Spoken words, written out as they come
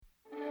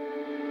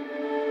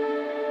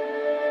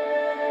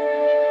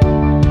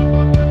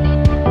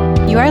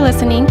You are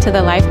listening to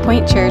the Life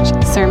Point Church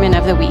Sermon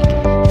of the Week.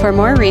 For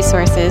more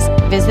resources,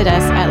 visit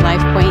us at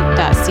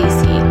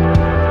lifepoint.cc.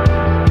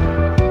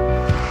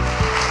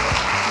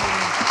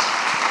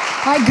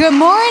 All right, good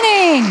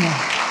morning.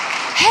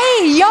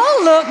 Hey,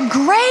 y'all look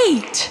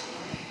great.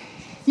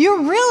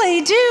 You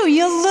really do.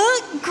 You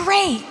look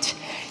great.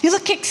 You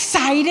look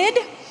excited.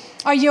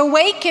 Are you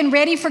awake and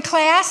ready for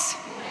class?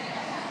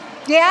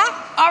 Yeah?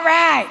 All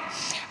right.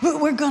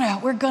 We're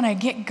gonna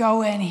get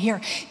going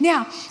here.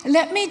 Now,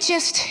 let me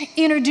just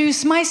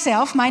introduce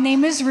myself. My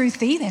name is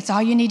Ruthie. That's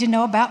all you need to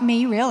know about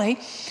me, really.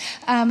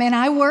 And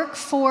I work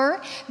for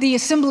the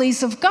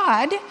Assemblies of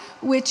God,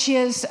 which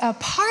is a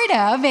part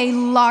of a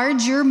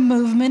larger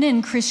movement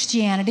in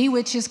Christianity,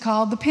 which is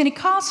called the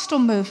Pentecostal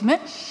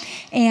movement.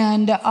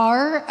 And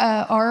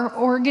our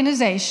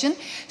organization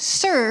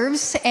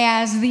serves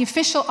as the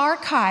official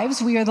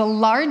archives. We are the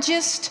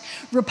largest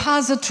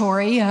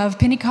repository of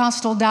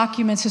Pentecostal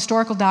documents,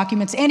 historical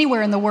documents,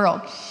 anywhere in the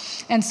world.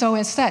 And so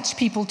as such,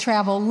 people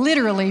travel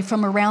literally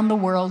from around the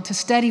world to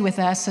study with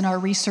us in our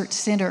research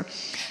center.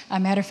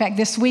 Matter of fact,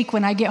 this week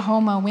when I get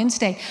home on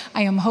Wednesday,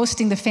 I am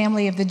hosting the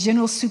family of the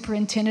General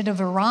Superintendent of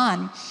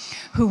Iran,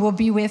 who will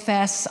be with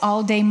us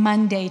all day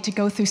Monday to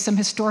go through some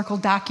historical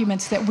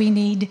documents that we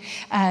need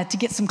to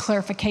get some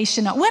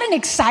clarification on. What an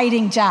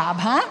exciting job,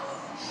 huh?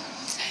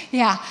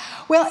 Yeah.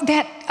 Well,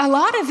 a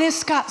lot of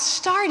this got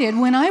started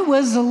when I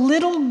was a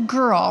little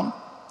girl.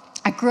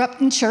 I grew up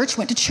in church,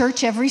 went to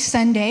church every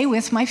Sunday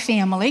with my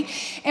family.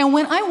 And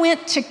when I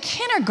went to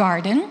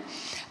kindergarten,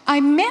 I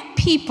met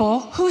people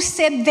who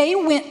said they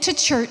went to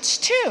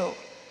church too.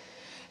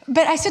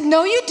 But I said,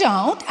 no, you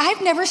don't.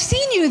 I've never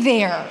seen you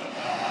there.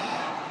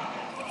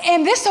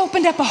 And this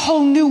opened up a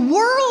whole new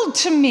world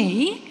to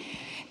me,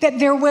 that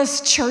there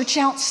was church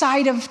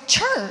outside of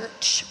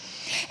church.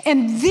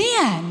 And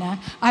then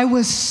I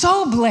was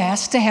so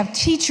blessed to have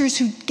teachers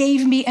who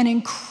gave me an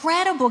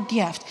incredible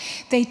gift.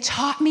 They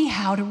taught me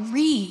how to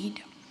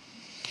read.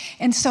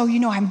 And so,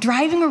 I'm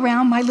driving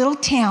around my little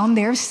town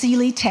there,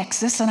 Sealy,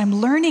 Texas, and I'm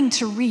learning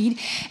to read.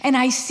 And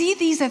I see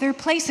these other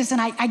places,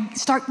 and I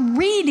start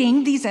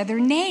reading these other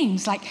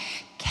names, like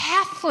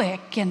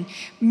Catholic and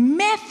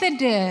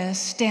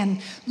Methodist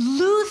and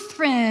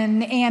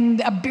Lutheran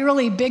and a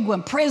really big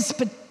one,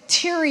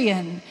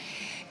 Presbyterian.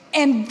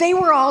 And they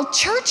were all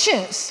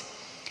churches.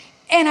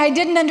 And I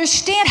didn't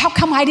understand how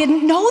come I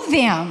didn't know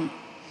them,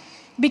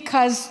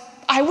 because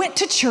I went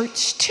to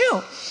church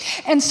too.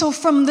 And so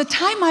from the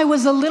time I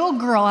was a little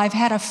girl, I've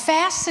had a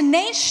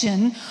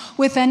fascination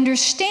with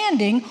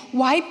understanding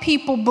why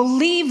people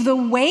believe the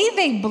way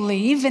they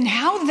believe and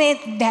how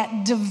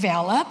that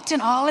developed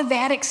and all of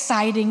that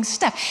exciting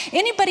stuff.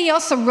 Anybody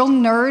else a real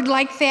nerd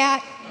like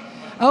that?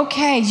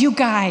 Okay, you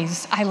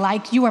guys,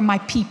 you are my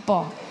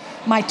people,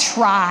 my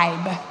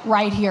tribe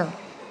right here.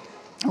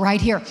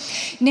 Right here.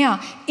 Now,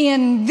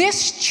 in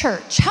this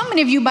church, how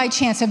many of you by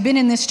chance have been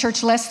in this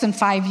church less than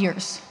 5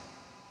 years?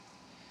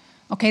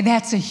 Okay,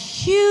 that's a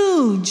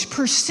huge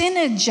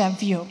percentage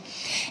of you.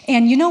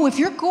 And if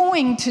you're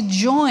going to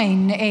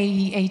join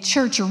a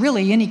church or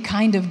really any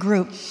kind of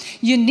group,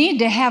 you need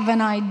to have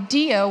an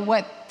idea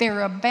what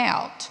they're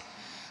about,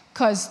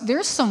 because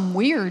there's some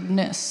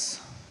weirdness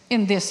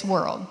in this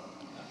world.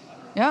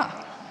 Yeah,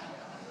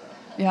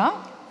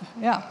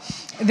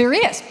 there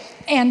is.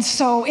 And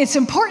so it's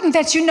important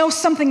that you know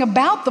something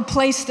about the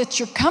place that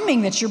you're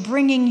coming, that you're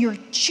bringing your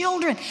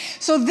children.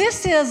 So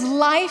this is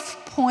Life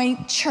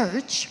Point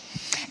Church,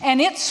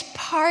 and it's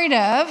part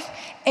of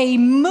a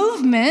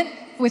movement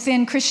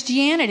within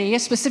Christianity.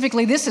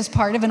 Specifically, this is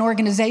part of an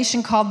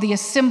organization called the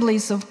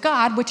Assemblies of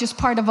God, which is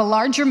part of a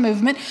larger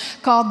movement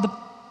called the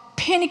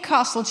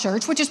Pentecostal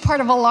Church, which is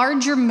part of a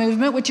larger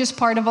movement, which is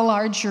part of a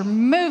larger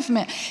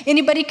movement.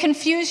 Anybody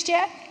confused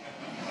yet?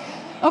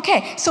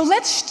 Okay, so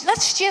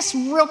let's just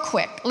real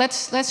quick,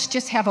 let's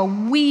just have a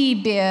wee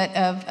bit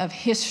of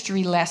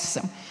history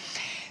lesson.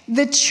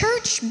 The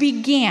church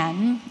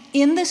began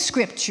in the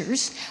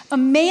scriptures. A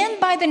man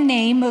by the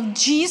name of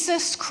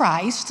Jesus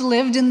Christ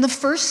lived in the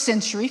first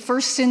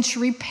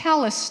century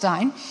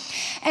Palestine,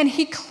 and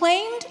he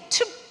claimed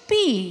to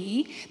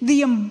be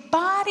the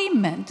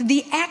embodiment,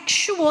 the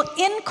actual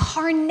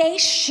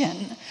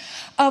incarnation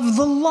of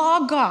the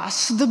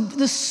Logos,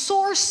 the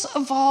source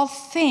of all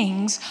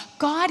things,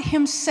 God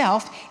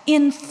himself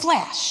in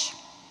flesh.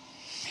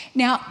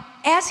 Now,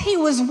 as he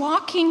was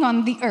walking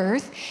on the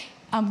earth,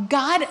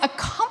 God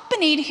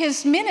accompanied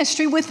his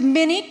ministry with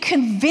many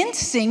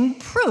convincing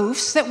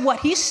proofs that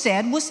what he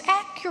said was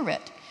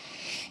accurate.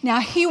 Now,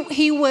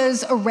 he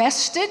was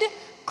arrested,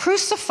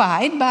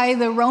 crucified by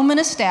the Roman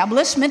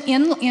establishment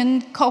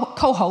in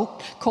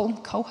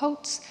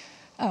cahoots.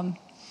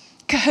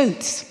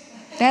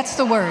 That's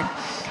the word.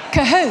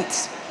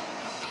 Cahoots.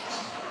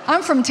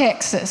 I'm from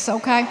Texas,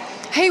 okay?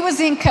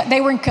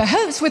 They were in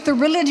cahoots with the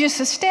religious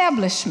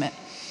establishment.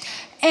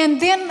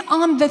 And then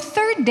on the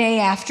third day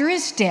after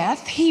his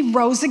death, he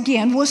rose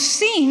again, was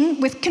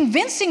seen with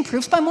convincing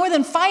proofs by more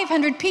than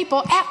 500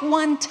 people at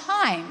one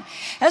time,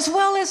 as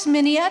well as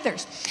many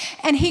others.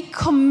 And he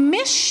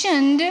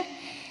commissioned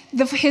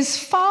his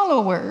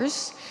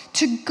followers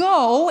to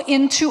go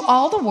into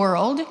all the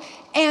world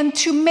and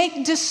to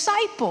make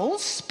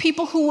disciples,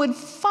 people who would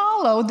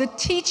follow the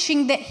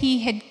teaching that he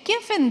had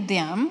given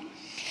them,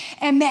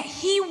 and that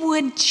he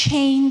would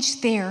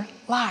change their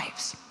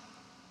lives.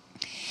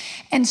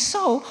 And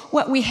so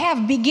what we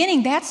have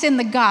beginning, that's in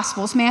the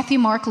Gospels, Matthew,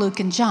 Mark, Luke,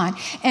 and John.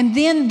 And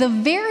then the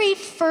very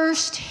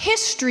first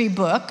history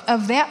book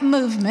of that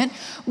movement,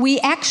 we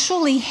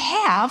actually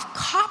have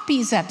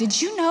copies of.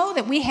 Did you know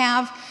that we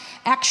have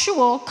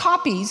actual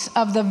copies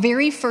of the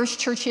very first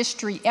church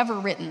history ever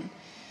written?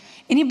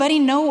 Anybody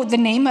know the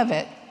name of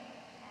it?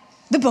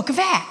 The book of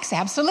Acts,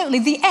 absolutely.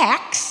 The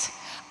Acts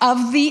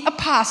of the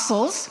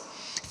Apostles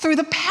through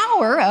the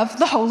power of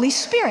the Holy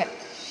Spirit.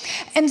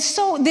 And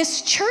so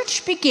this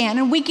church began,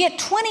 and we get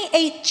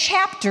 28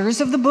 chapters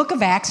of the book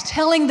of Acts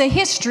telling the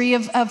history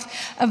of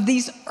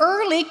these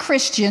early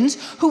Christians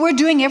who were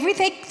doing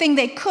everything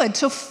they could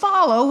to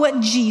follow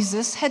what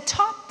Jesus had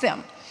taught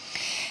them.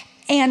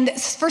 And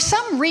for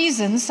some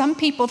reason, some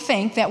people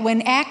think that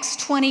when Acts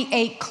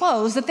 28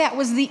 closed, that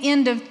was the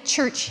end of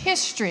church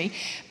history,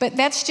 but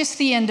that's just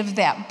the end of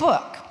that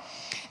book.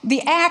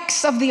 The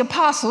Acts of the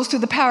Apostles, through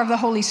the power of the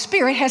Holy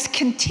Spirit, has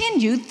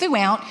continued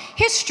throughout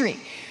history.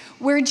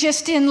 We're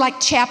just in like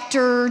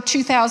chapter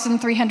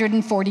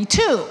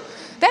 2342.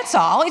 That's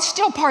all. It's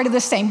still part of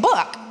the same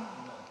book.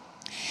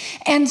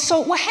 And so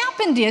what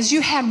happened is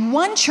you had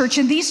one church,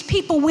 and these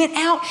people went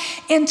out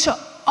into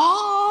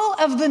all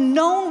of the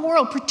known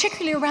world,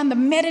 particularly around the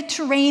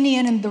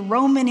Mediterranean and the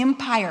Roman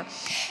Empire.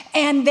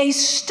 And they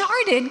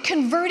started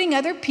converting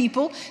other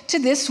people to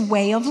this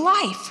way of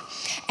life.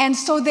 And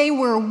so they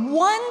were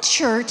one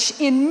church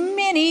in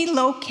many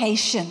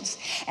locations.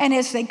 And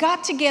as they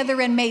got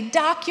together and made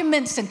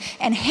documents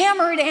and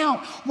hammered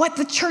out what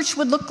the church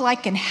would look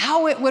like and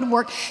how it would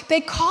work,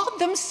 they called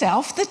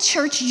themselves the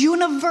Church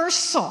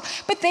Universal.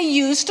 But they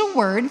used a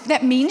word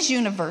that means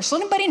universal.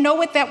 Anybody know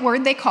what that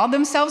word they called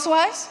themselves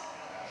was?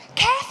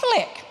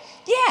 Catholic.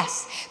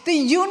 Yes, the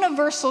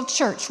universal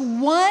church.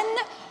 One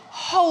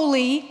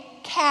holy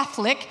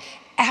Catholic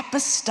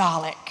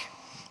apostolic.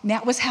 And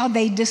that was how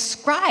they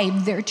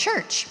described their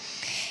church.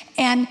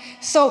 And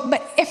so,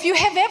 but if you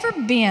have ever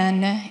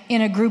been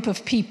in a group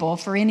of people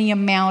for any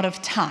amount of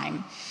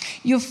time,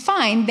 you'll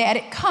find that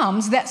it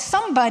comes that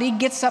somebody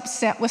gets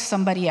upset with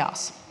somebody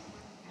else.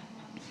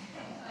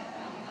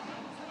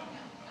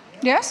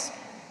 Yes?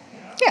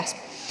 Yes.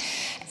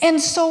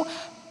 And so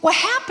what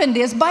happened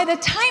is by the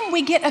time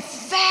we get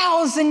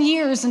 1,000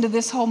 years into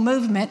this whole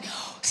movement,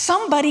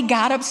 somebody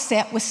got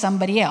upset with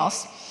somebody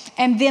else.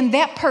 And then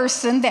that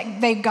person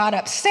that they got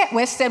upset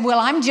with said, well,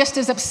 I'm just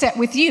as upset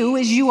with you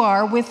as you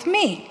are with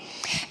me.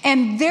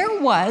 And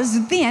there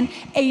was then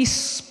a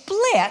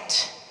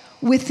split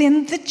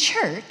within the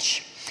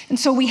church. And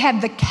so we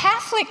had the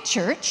Catholic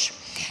Church,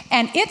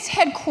 and its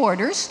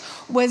headquarters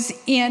was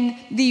in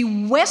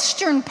the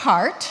western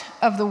part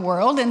of the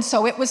world. And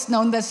so it was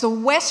known as the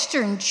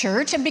Western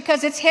Church. And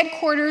because its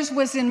headquarters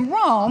was in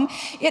Rome,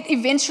 it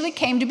eventually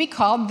came to be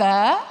called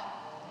the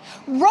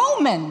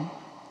Roman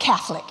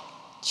Catholic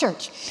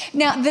Church.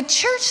 Now, the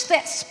church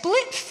that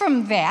split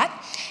from that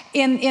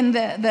in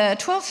the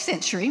 12th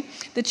century,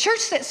 the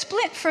church that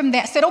split from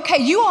that said, okay,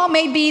 you all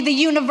may be the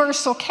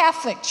Universal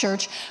Catholic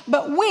Church,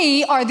 but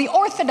we are the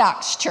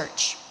Orthodox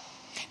Church.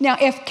 Now,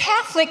 if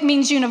Catholic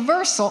means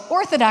universal,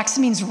 Orthodox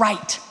means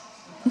right.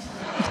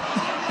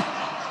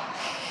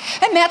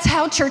 And that's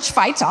how church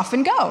fights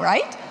often go,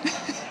 right?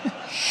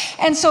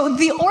 And so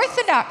the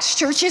Orthodox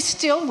Church is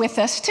still with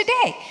us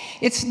today.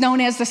 It's known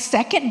as the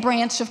second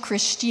branch of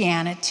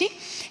Christianity.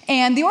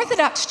 And the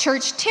Orthodox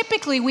Church,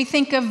 typically we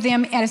think of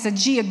them as a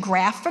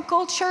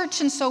geographical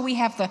church. And so we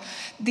have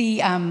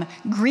the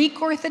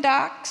Greek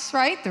Orthodox,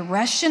 right? The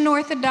Russian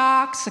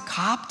Orthodox, the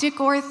Coptic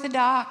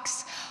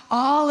Orthodox,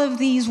 all of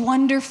these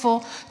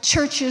wonderful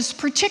churches,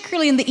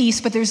 particularly in the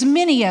East, but there's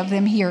many of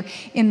them here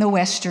in the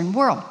Western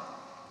world.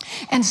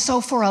 And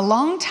so for a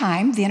long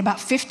time, then about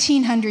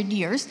 1,500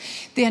 years,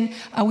 then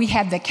we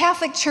had the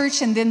Catholic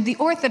Church and then the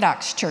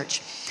Orthodox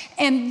Church.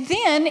 And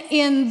then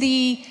in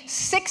the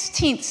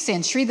 16th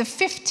century, the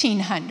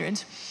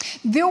 1500s,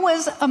 there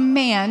was a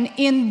man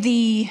in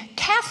the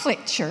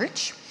Catholic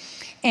Church,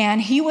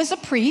 and he was a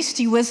priest.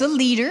 He was a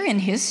leader in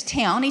his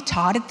town. He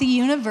taught at the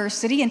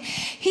university, and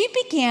he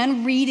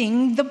began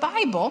reading the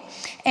Bible,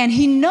 and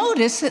he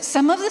noticed that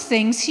some of the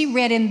things he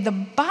read in the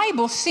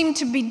Bible seemed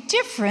to be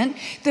different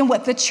than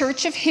what the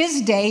church of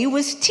his day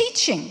was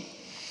teaching.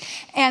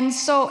 And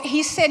so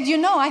he said,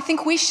 I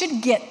think we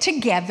should get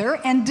together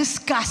and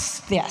discuss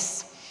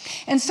this.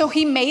 And so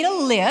he made a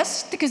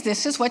list, because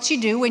this is what you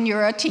do when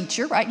you're a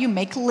teacher, right? You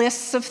make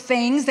lists of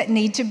things that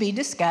need to be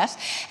discussed.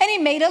 And he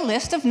made a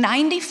list of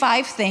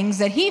 95 things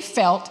that he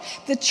felt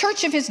the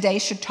church of his day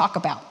should talk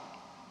about.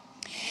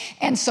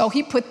 And so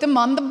he put them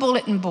on the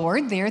bulletin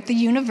board there at the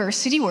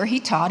university where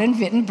he taught in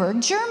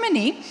Wittenberg,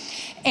 Germany.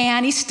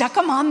 And he stuck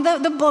them on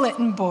the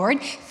bulletin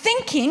board,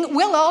 thinking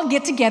we'll all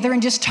get together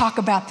and just talk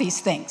about these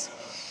things.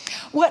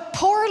 What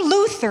poor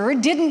Luther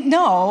didn't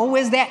know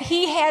was that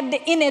he had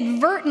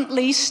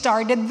inadvertently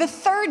started the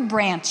third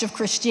branch of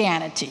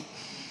Christianity.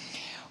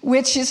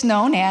 which is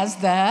known as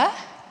the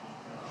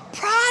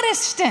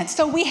Protestants.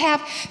 So we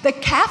have the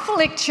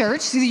Catholic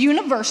Church, the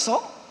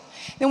universal.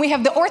 Then we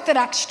have the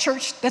Orthodox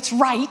Church that's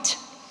right.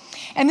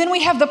 And then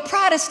we have the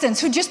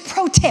Protestants who just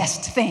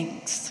protest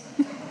things.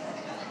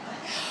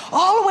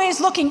 Always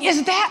looking,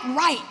 is that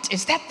right?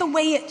 Is that the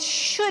way it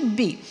should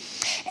be?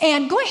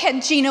 And go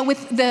ahead, Gina,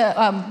 with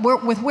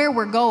where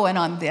we're going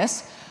on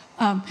this.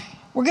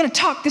 We're going to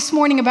talk this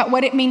morning about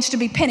what it means to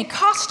be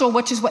Pentecostal,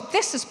 which is what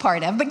this is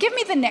part of. But give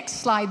me the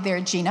next slide there,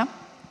 Gina.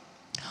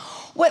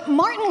 What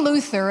Martin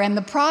Luther and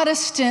the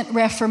Protestant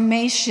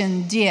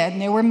Reformation did,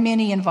 and there were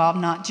many involved,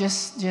 not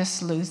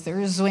just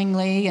Luther,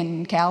 Zwingli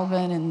and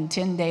Calvin and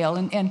Tyndale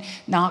and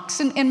Knox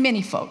and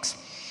many folks,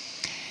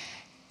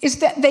 is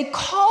that they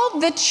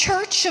called the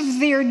church of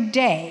their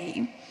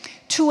day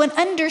to an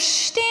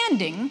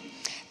understanding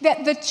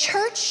that the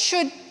church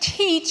should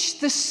teach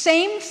the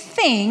same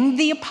thing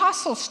the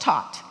apostles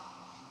taught.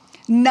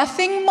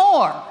 Nothing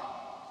more,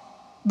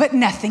 but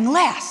nothing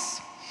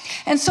less.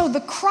 And so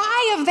the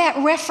cry of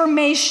that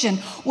Reformation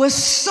was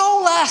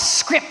sola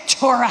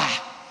scriptura,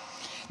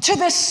 to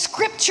the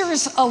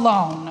scriptures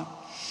alone.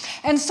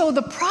 And so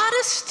the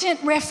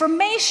Protestant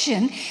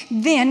Reformation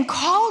then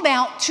called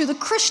out to the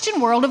Christian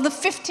world of the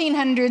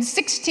 1500s,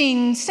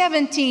 16,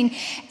 17,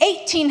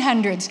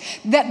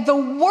 1800s, that the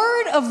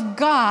Word of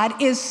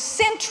God is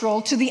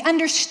central to the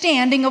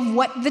understanding of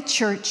what the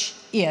church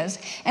is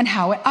and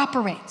how it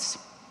operates.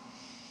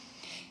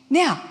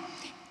 Now,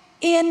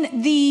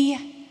 in the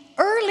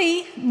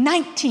early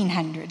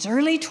 1900s,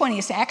 early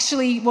 20s,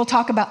 actually we'll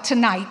talk about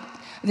tonight,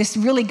 this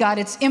really got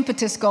its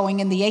impetus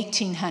going in the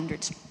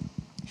 1800s.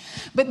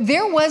 But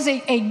there was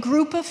a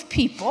group of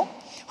people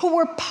who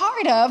were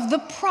part of the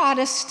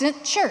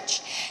Protestant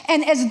church.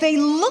 And as they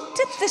looked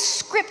at the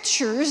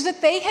scriptures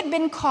that they had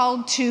been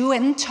called to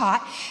and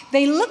taught,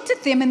 they looked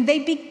at them and they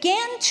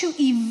began to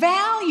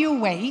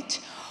evaluate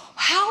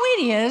how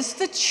it is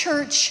the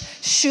church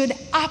should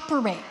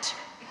operate.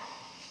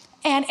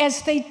 And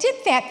as they did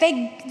that,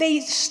 they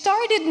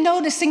started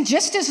noticing,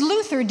 just as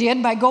Luther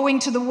did by going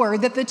to the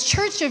Word, that the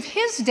church of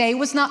his day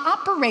was not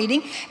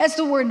operating as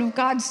the Word of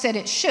God said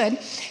it should.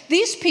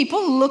 These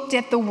people looked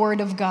at the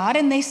Word of God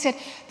and they said,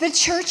 the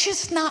church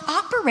is not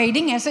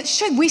operating as it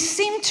should. We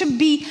seem to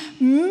be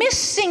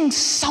missing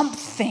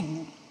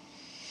something.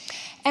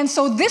 And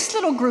so this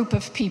little group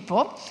of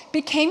people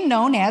became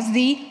known as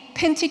the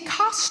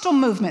Pentecostal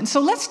movement.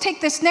 So let's take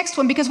this next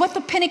one, because what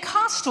the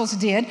Pentecostals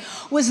did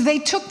was they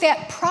took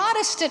that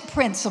Protestant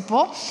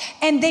principle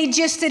and they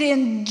just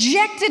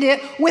injected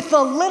it with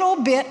a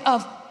little bit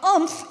of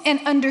oomph and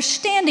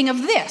understanding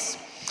of this.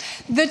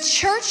 The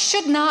church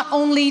should not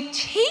only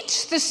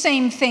teach the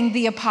same thing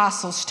the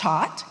apostles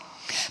taught,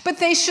 but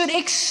they should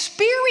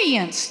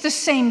experience the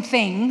same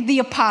thing the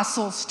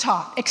apostles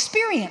taught,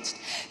 experienced.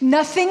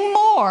 Nothing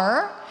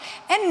more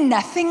and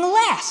nothing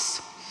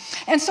less.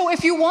 And so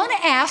if you want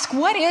to ask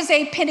what is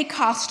a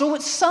Pentecostal,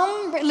 what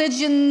some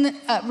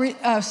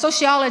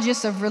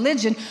sociologists of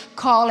religion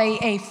call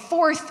a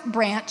fourth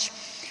branch,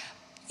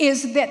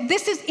 is that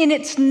this is in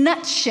its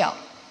nutshell.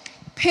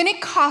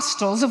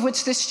 Pentecostals, of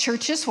which this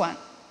church is one,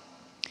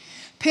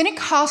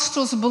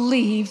 Pentecostals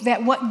believe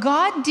that what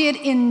God did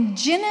in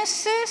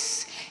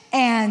Genesis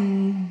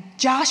and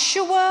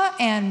Joshua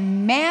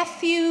and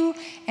Matthew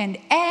and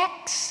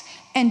Acts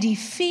and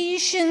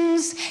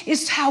Ephesians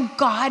is how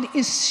God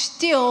is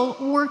still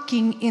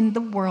working in the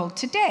world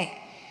today.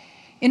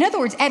 In other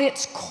words, at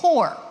its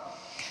core,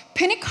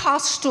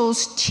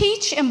 Pentecostals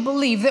teach and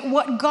believe that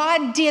what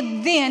God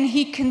did then,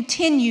 he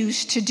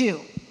continues to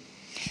do.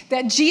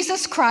 That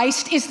Jesus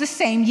Christ is the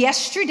same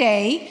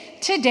yesterday,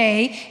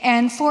 today,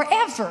 and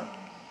forever.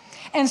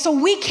 And so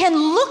we can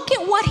look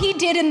at what he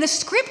did in the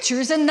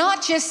scriptures and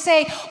not just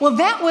say, well,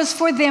 that was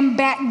for them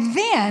back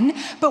then,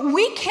 but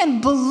we can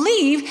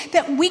believe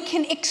that we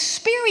can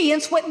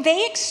experience what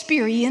they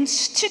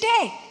experienced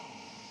today.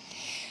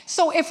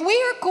 So if we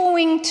are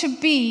going to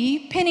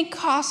be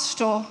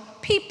Pentecostal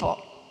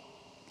people,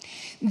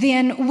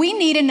 then we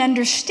need an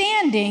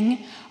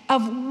understanding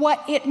of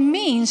what it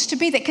means to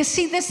be that. Because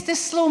see,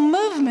 this little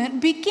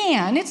movement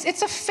began,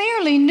 it's a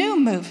fairly new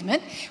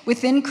movement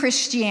within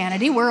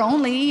Christianity. We're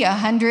only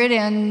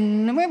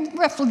we're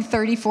roughly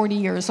 30, 40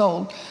 years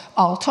old,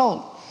 all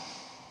told.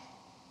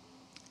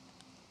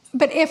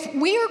 But if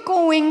we are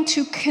going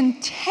to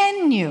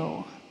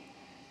continue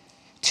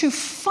to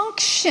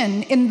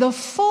function in the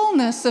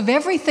fullness of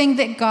everything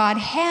that God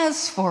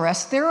has for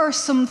us, there are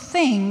some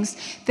things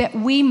that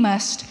we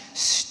must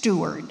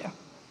steward.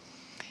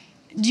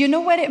 Do you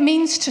know what it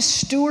means to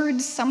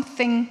steward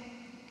something?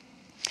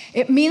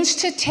 It means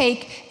to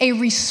take a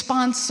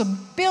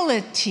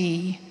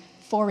responsibility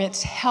for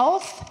its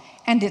health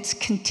and its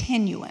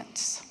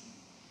continuance.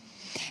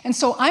 And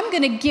so I'm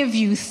going to give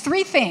you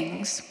three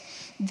things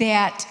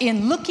that,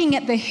 in looking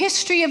at the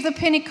history of the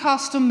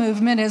Pentecostal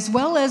movement as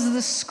well as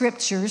the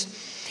scriptures,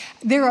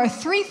 there are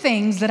three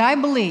things that I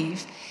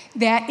believe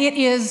that it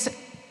is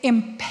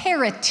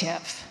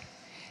imperative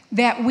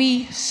that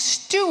we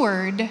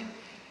steward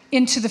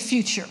into the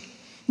future.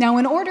 Now,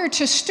 in order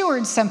to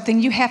steward something,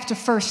 you have to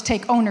first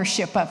take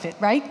ownership of it,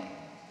 right?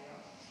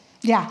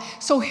 Yeah.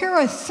 So here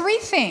are 3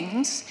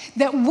 things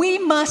that we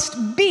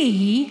must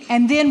be,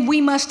 and then we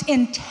must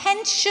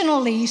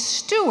intentionally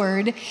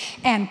steward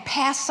and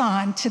pass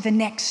on to the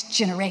next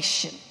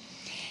generation.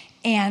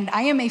 And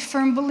I am a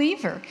firm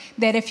believer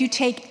that if you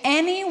take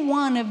any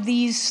one of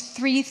these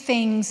 3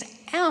 things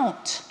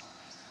out,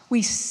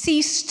 we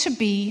cease to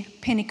be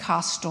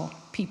Pentecostal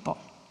people.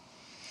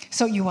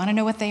 So you want to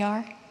know what they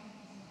are?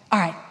 All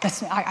right,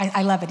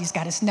 I love it. He's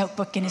got his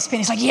notebook and his pen.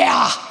 He's like,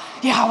 yeah,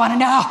 I want to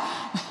know.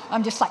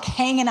 I'm just like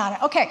hanging on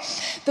it. Okay,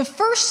 the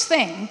first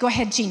thing, go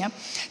ahead, Gina.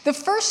 The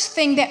first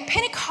thing that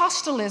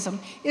Pentecostalism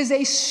is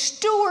a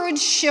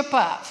stewardship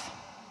of,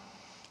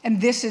 and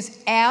this is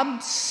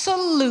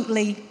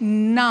absolutely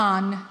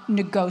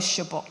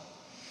non-negotiable.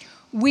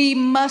 We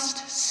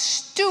must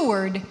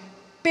steward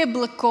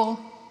biblical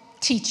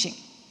teaching.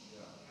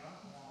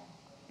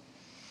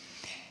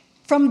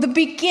 From the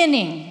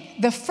beginning,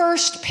 the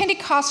first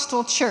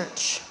Pentecostal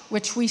church,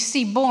 which we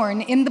see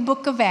born in the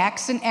book of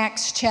Acts, in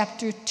Acts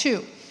chapter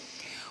 2,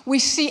 we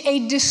see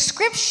a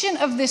description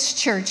of this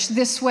church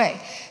this way.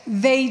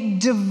 They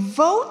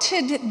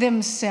devoted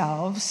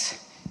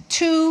themselves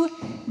to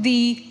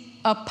the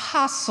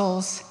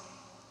apostles'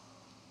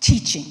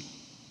 teaching.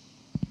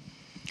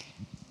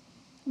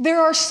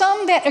 There are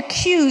some that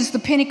accuse the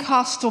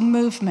Pentecostal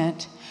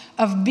movement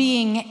of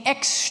being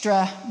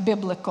extra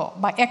biblical.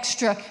 By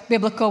extra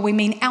biblical, we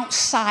mean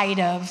outside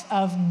of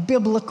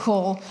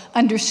biblical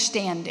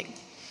understanding.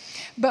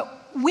 But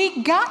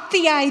we got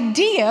the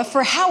idea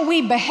for how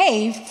we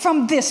behave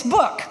from this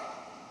book.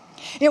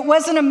 It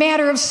wasn't a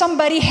matter of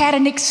somebody had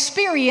an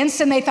experience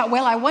and they thought,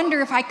 well, I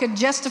wonder if I could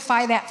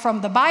justify that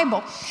from the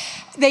Bible.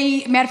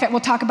 Matter of fact, we'll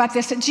talk about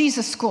this at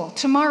Jesus School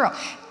tomorrow.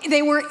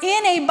 They were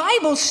in a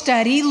Bible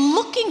study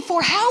looking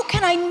for how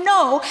can I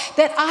know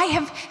that I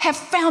have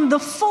found the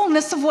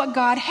fullness of what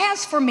God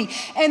has for me.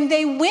 And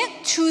they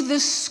went to the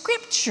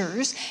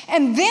scriptures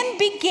and then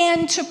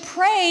began to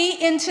pray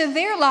into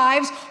their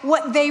lives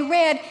what they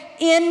read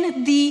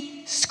in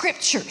the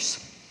scriptures.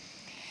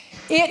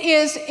 It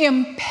is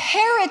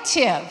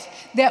imperative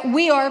that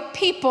we are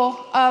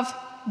people of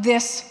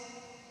this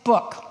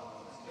book,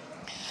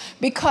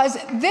 because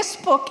this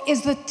book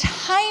is the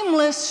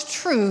timeless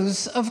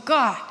truths of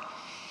God.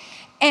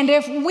 And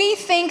if we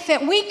think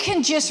that we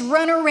can just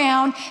run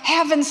around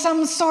having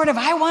some sort of,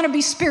 I want to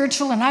be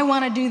spiritual and I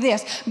want to do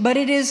this, but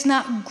it is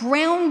not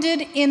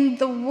grounded in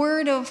the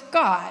Word of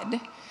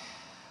God,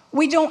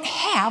 we don't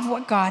have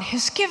what God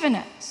has given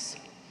us.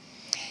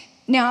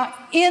 Now,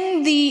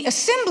 in the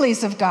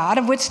Assemblies of God,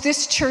 of which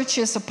this church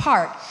is a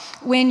part,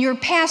 when your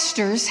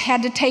pastors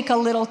had to take a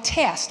little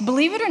test,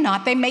 believe it or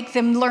not, they make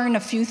them learn a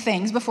few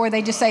things before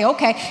they just say,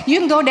 okay, you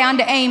can go down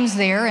to Ames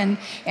there, and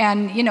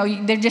you know,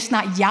 they're just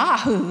not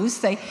yahoos.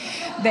 They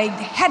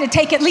had to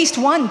take at least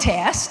one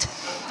test,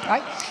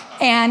 right?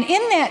 And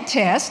in that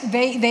test,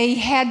 they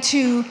had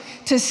to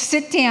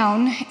sit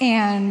down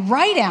and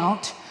write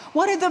out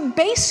what are the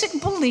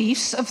basic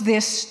beliefs of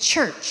this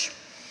church.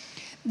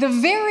 The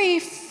very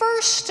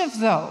first of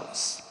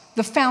those,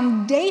 the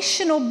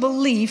foundational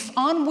belief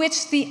on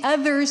which the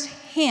others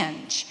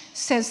hinge,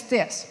 says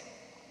this: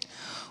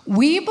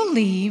 we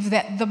believe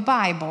that the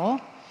Bible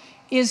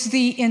is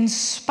the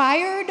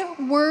inspired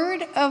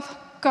Word of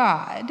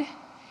God,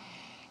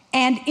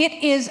 and it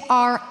is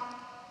our,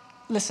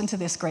 listen to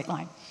this great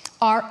line,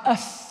 our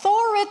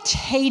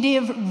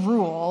authoritative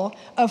rule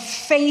of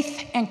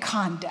faith and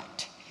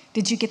conduct.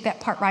 Did you get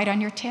that part right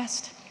on your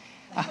test?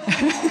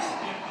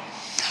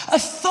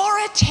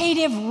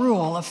 Authoritative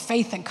rule of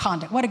faith and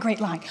conduct. What a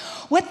great line.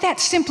 What that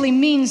simply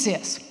means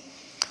is,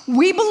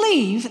 we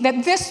believe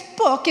that this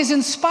book is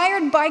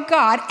inspired by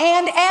God,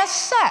 and as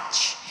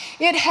such,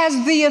 it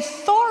has the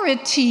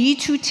authority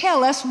to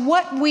tell us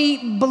what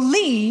we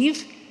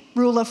believe,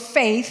 rule of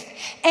faith,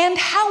 and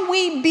how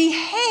we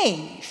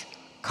behave,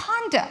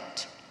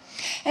 conduct.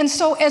 And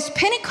so as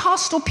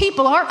Pentecostal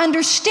people, our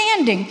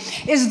understanding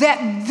is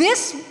that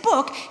this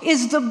book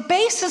is the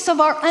basis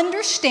of our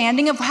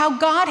understanding of how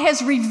God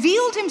has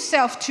revealed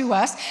himself to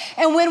us.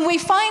 And when we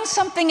find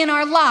something in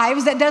our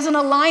lives that doesn't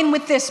align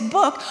with this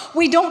book,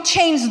 we don't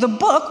change the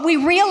book, we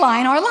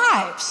realign our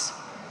lives.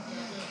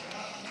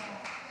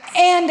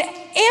 And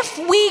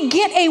if we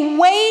get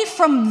away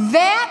from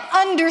that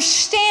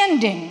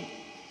understanding,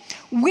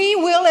 we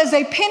will, as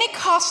a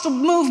Pentecostal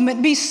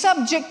movement, be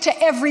subject to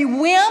every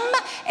whim,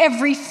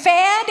 every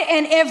fad,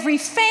 and every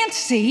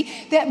fancy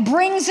that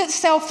brings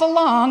itself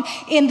along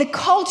in the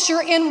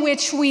culture in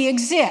which we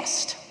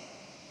exist.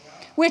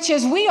 Which,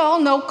 as we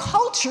all know,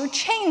 culture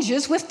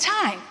changes with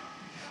time.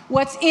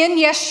 What's in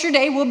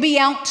yesterday will be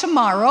out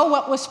tomorrow.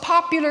 What was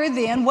popular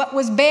then, what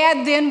was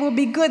bad then will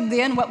be good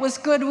then. What was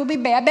good will be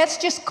bad. That's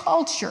just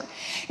culture.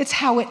 It's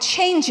how it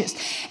changes.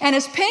 And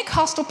as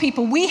Pentecostal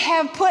people, we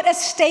have put a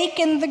stake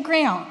in the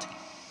ground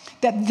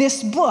that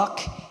this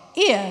book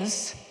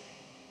is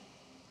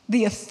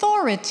the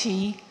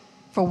authority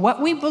for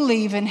what we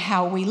believe and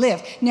how we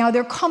live. Now,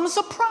 there comes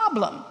a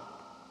problem.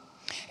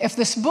 If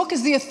this book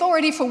is the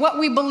authority for what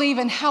we believe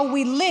and how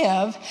we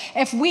live,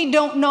 if we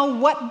don't know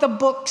what the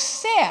book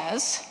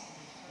says,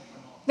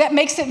 that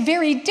makes it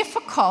very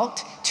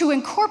difficult to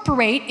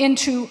incorporate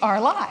into our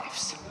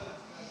lives.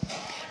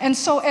 And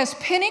so as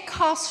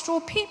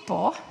Pentecostal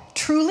people,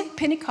 truly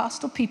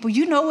Pentecostal people,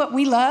 you know what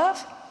we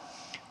love?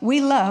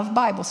 We love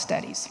Bible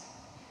studies.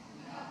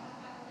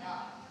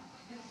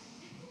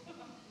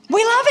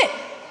 We love it.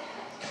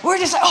 We're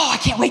just like, oh, I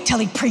can't wait till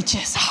he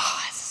preaches.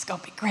 Oh, this is going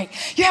to be great.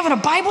 You're having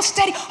a Bible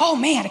study? Oh,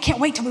 man, I can't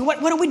wait till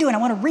what are we doing? I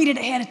want to read it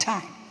ahead of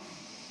time.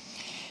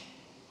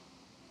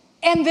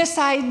 And this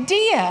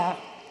idea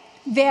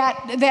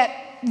that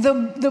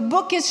the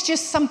book is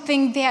just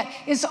something that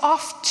is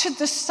off to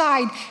the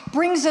side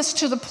brings us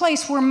to the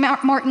place where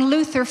Martin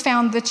Luther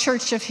found the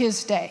church of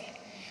his day,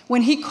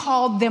 when he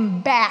called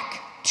them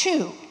back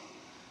to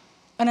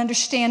an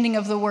understanding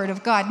of the Word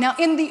of God. Now,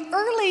 in the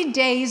early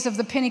days of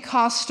the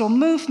Pentecostal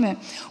movement,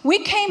 we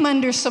came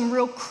under some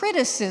real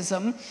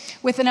criticism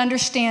with an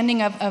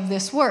understanding of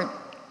this word.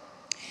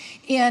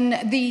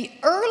 In the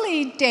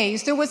early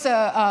days, there was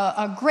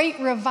a great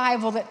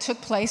revival that took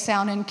place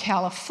out in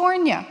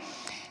California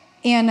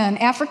in an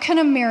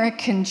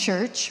African-American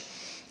church,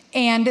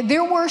 and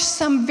there were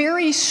some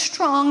very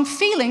strong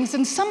feelings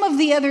in some of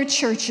the other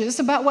churches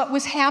about what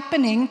was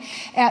happening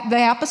at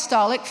the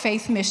Apostolic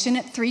Faith Mission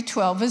at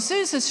 312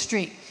 Azusa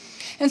Street.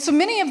 And so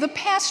many of the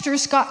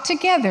pastors got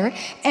together,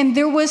 and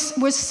there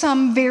was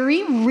some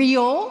very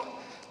real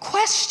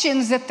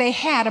questions that they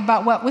had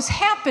about what was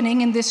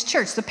happening in this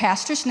church. The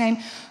pastor's name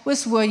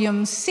was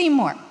William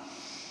Seymour.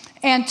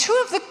 And two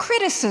of the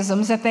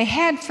criticisms that they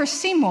had for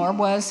Seymour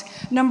was,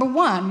 number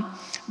one,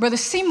 Brother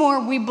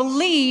Seymour, we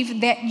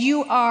believe that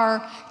you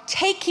are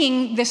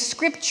taking the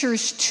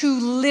scriptures too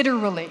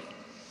literally,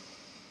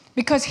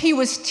 because he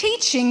was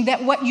teaching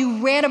that what you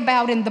read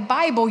about in the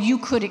Bible you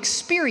could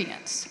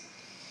experience.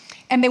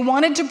 And they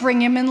wanted to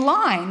bring him in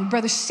line.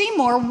 Brother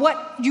Seymour,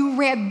 what you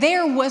read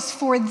there was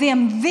for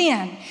them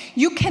then.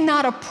 You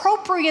cannot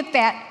appropriate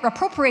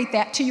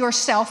that to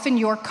yourself and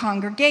your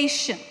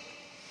congregation.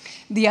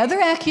 The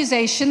other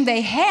accusation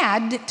they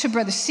had to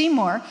Brother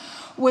Seymour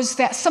was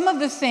that some of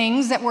the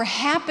things that were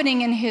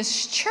happening in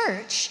his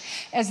church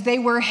as they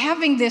were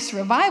having this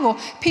revival,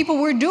 people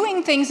were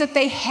doing things that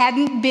they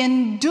hadn't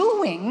been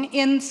doing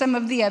in some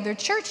of the other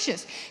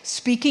churches.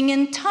 Speaking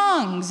in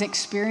tongues,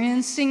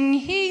 experiencing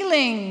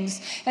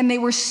healings. And they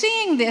were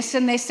seeing this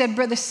and they said,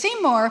 Brother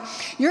Seymour,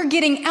 you're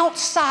getting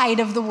outside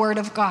of the Word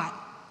of God.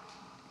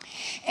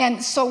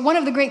 And so one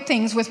of the great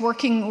things with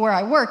working where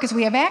I work is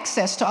we have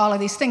access to all of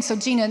these things. So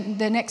Gina,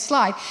 the next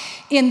slide.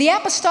 In the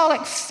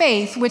Apostolic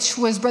Faith, which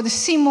was Brother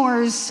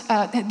Seymour's,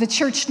 the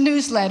church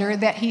newsletter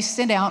that he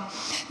sent out,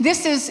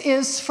 this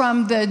is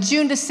from the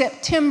June to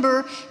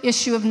September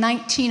issue of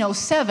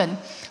 1907,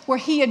 where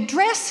he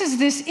addresses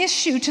this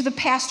issue to the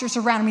pastors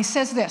around him. He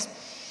says this: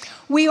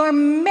 we are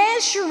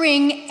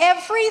measuring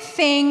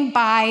everything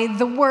by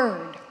the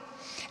Word.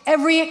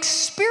 Every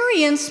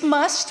experience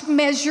must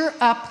measure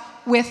up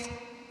with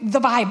the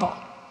Bible.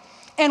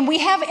 And we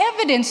have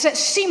evidence that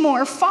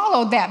Seymour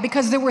followed that,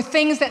 because there were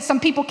things that some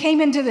people came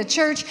into the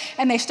church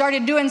and they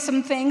started doing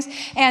some things.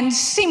 And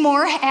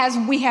Seymour, as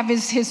we have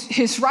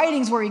his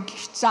writings where he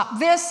stopped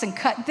this and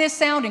cut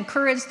this out,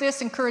 encouraged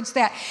this, encouraged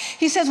that.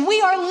 He says, we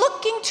are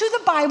looking to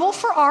the Bible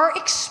for our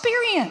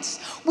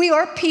experience. We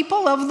are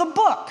people of the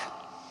book.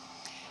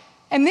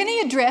 And then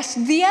he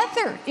addressed the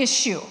other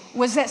issue,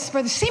 was that,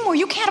 Brother Seymour,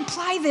 you can't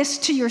apply this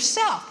to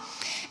yourself.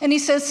 And he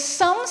says,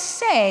 some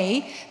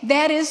say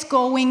that is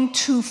going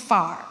too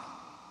far.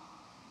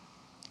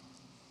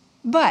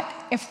 But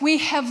if we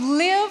have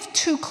lived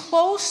too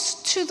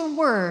close to the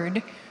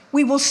Word,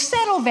 we will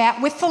settle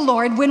that with the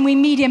Lord when we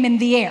meet Him in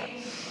the air.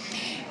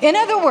 In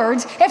other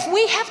words, if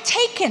we have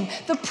taken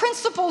the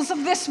principles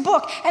of this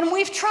book and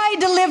we've tried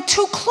to live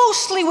too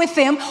closely with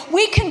them,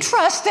 we can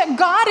trust that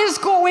God is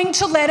going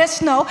to let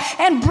us know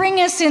and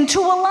bring us into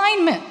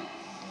alignment.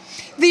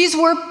 These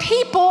were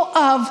people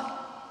of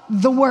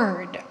the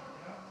Word.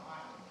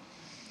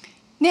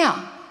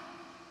 Now,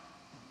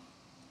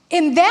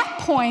 in that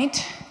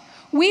point,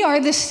 we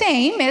are the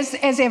same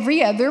as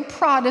every other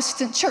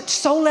Protestant church,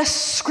 sola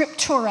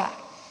scriptura.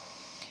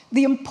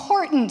 The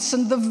importance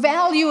and the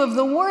value of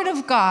the Word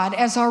of God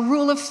as our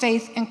rule of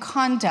faith and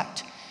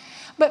conduct.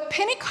 But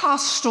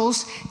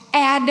Pentecostals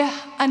add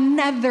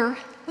another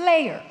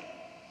layer.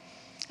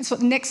 That's what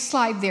the next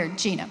slide there,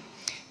 Gina.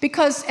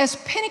 Because as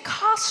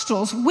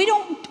Pentecostals, we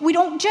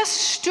don't just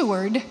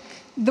steward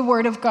the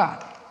Word of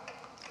God.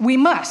 We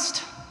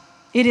must.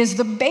 It is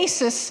the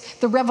basis,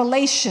 the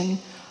revelation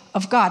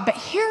of God. But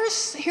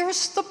here's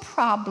the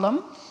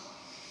problem.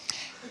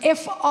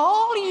 If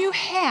all you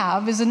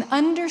have is an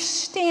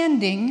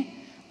understanding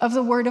of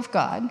the Word of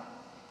God,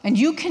 and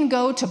you can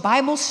go to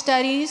Bible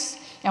studies,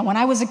 and when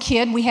I was a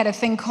kid, we had a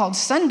thing called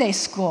Sunday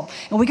school,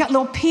 and we got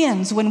little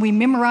pins when we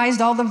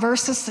memorized all the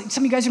verses.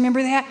 Some of you guys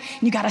remember that?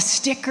 And you got a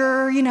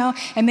sticker,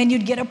 and then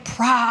you'd get a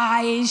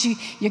prize.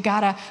 You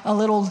got a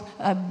little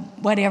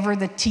whatever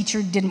the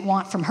teacher didn't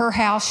want from her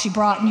house, she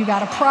brought, and you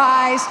got a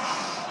prize,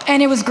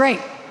 and it was great.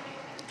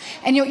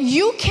 And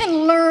you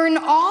can learn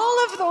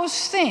all of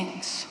those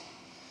things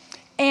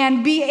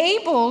and be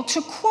able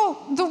to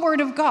quote the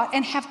Word of God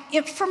and have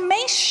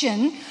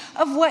information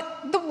of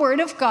what the Word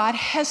of God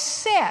has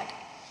said.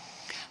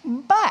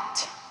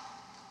 But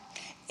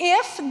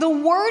if the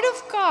Word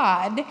of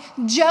God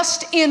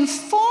just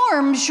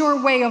informs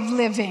your way of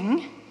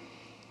living,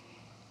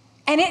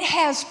 and it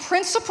has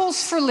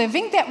principles for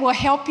living that will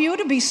help you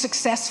to be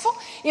successful,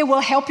 it will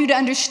help you to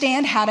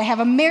understand how to have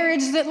a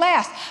marriage that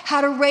lasts,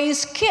 how to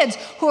raise kids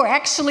who are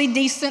actually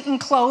decent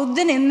and clothed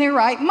and in their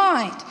right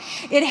mind.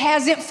 It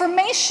has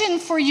information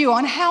for you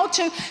on how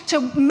to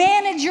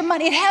manage your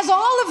money. It has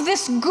all of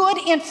this good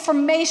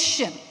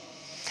information.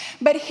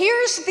 But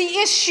here's the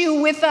issue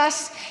with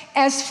us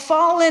as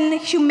fallen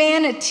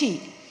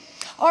humanity.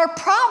 Our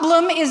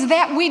problem is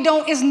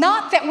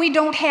not that we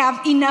don't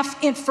have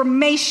enough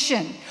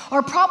information.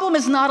 Our problem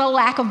is not a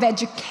lack of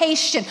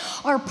education.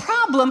 Our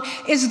problem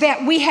is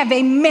that we have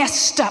a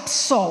messed up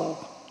soul.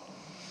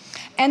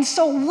 And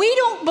so we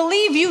don't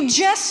believe you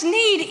just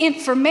need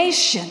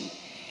information.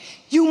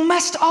 You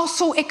must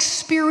also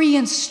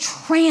experience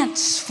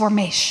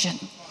transformation.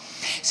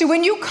 So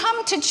when you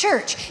come to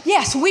church,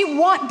 yes, we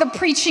want the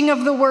preaching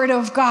of the Word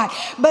of God.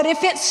 But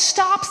if it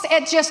stops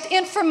at just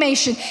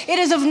information, it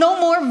is of no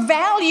more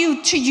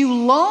value to you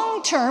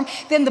long term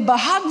than the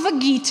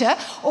Bhagavad Gita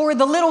or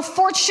the little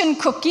fortune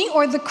cookie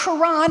or the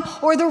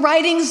Quran or the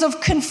writings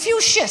of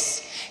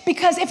Confucius.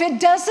 Because if it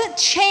doesn't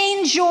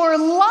change your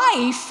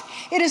life,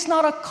 it has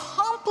not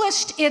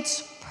accomplished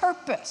its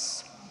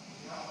purpose.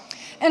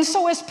 And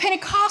so as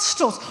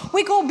Pentecostals,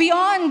 we go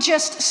beyond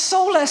just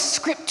sola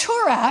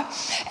scriptura,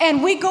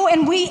 and we go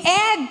and we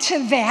add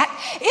to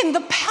that in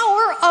the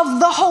power of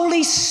the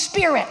Holy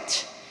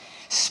Spirit.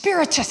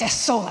 Spiritus es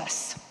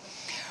solus.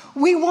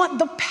 We want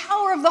the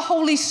power of the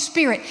Holy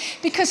Spirit.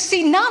 Because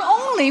see, not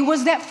only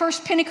was that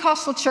first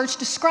Pentecostal church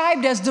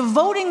described as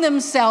devoting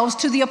themselves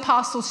to the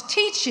apostles'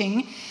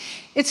 teaching,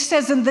 it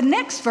says in the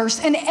next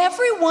verse, and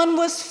everyone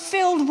was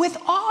filled with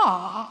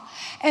awe,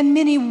 and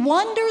many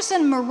wonders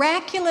and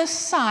miraculous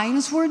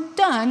signs were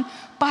done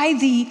by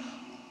the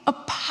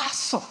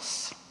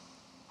apostles.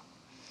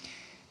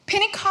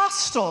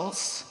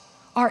 Pentecostals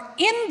are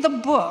in the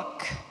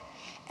book,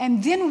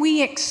 and then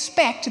we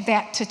expect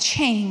that to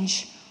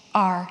change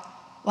our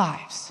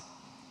lives.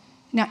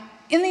 Now,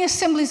 in the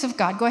Assemblies of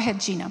God, go ahead,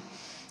 Gina.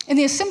 In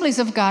the Assemblies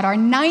of God, our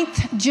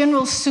 9th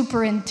General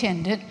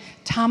Superintendent,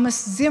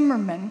 Thomas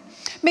Zimmerman,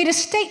 made a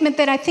statement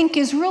that I think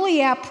is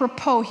really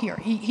apropos here.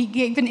 He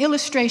gave an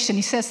illustration.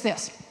 He says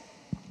this: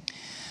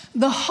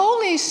 the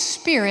Holy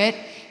Spirit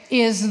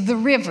is the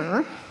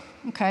river,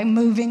 okay,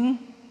 moving,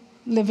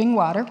 living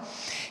water,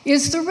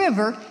 is the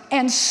river,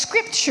 and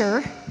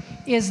Scripture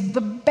is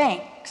the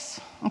banks.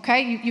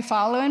 Okay, you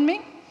following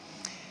me?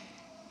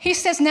 He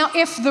says, now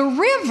if the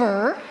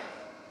river,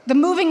 the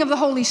moving of the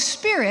Holy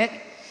Spirit,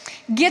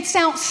 gets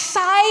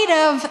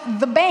outside of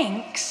the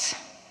banks,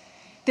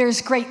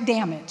 there's great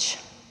damage.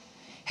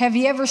 Have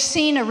you ever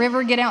seen a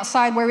river get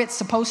outside where it's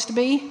supposed to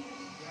be?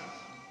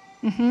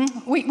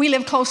 We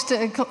live close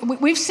to,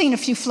 we've seen a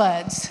few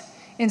floods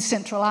in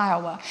central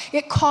Iowa.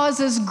 It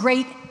causes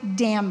great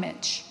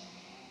damage.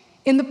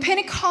 In the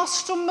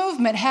Pentecostal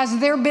movement, has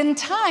there been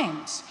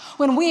times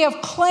when we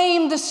have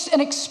claimed an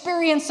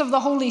experience of the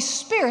Holy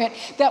Spirit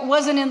that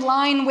wasn't in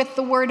line with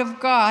the Word of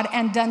God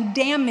and done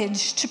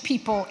damage to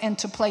people and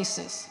to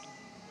places?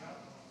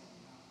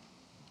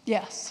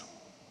 Yes.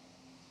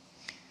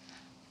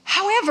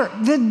 However,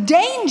 the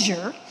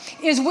danger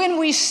is when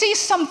we see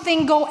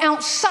something go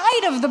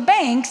outside of the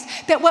banks,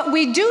 that what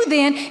we do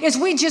then is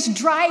we just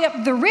dry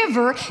up the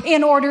river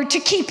in order to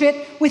keep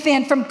it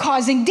within from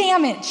causing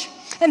damage.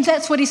 And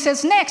that's what he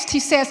says next. He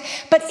says,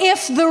 but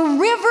if the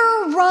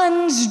river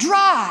runs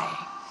dry,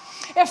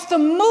 if the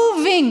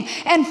moving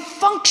and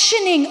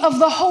functioning of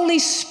the Holy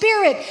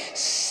Spirit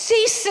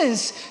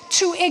ceases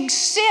to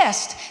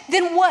exist,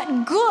 then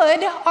what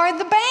good are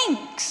the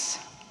banks?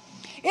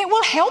 It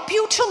will help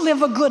you to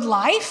live a good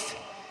life,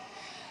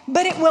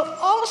 but it will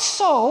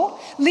also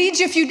lead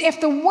you, if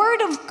the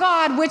Word of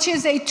God, which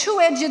is a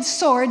two-edged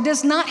sword,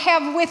 does not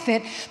have with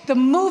it the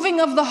moving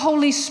of the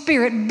Holy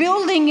Spirit,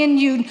 building in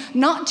you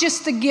not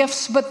just the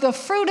gifts, but the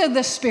fruit of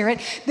the Spirit.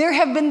 There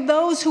have been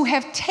those who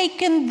have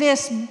taken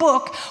this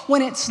book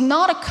when it's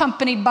not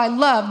accompanied by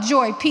love,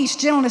 joy, peace,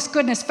 gentleness,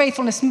 goodness,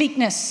 faithfulness,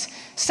 meekness,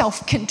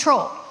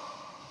 self-control.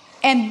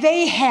 And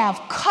they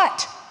have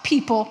cut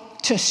people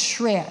to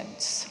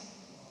shreds.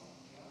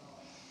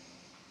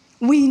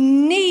 We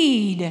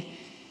need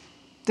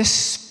the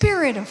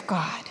Spirit of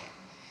God.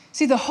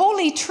 See, the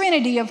Holy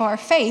Trinity of our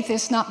faith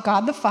is not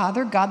God the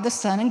Father, God the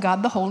Son, and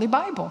God the Holy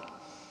Bible.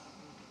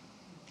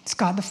 It's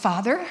God the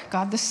Father,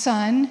 God the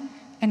Son,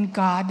 and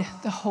God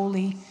the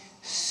Holy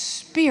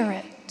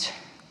Spirit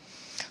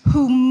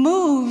who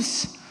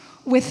moves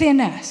within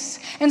us.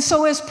 And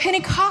so as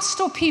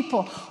Pentecostal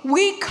people,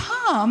 we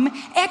come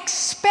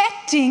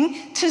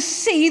expecting to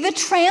see the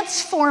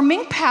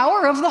transforming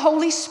power of the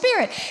Holy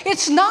Spirit.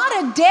 It's not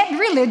a dead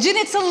religion,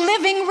 it's a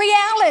living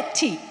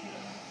reality.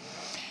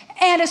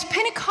 And as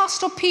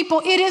Pentecostal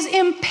people, it is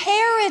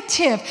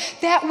imperative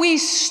that we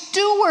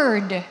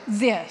steward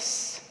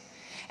this.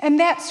 And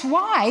that's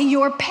why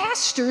your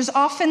pastors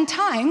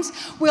oftentimes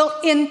will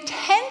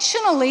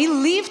intentionally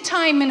leave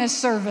time in a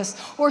service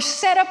or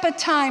set up a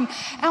time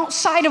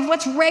outside of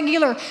what's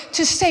regular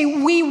to say,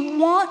 we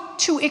want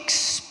to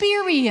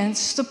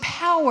experience the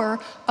power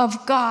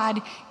of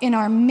God in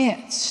our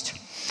midst.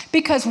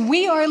 Because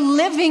we are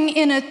living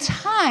in a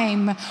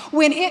time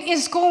when it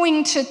is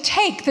going to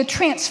take the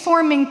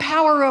transforming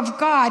power of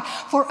God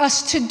for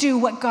us to do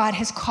what God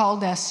has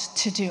called us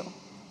to do.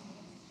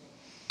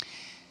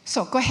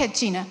 So go ahead,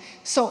 Gina.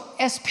 So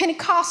as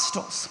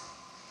Pentecostals,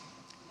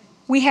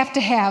 we have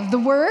to have the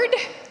Word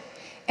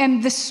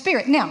and the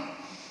Spirit. Now,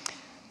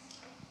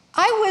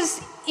 I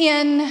was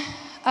in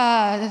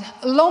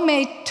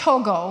Lomé,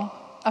 Togo,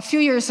 a few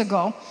years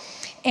ago,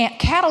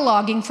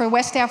 cataloging for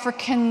West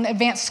African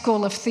Advanced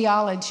School of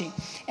Theology.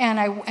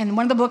 And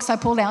one of the books I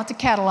pulled out to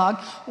catalog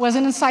was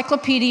an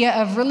encyclopedia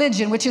of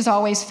religion, which is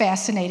always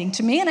fascinating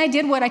to me. And I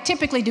did what I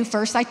typically do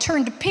first. I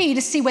turned to P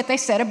to see what they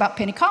said about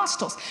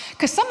Pentecostals,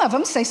 because some of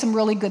them say some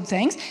really good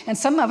things, and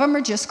some of them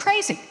are just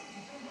crazy.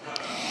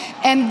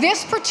 And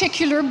this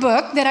particular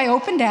book that I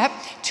opened up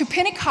to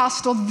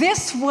Pentecostal,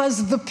 this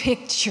was the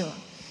picture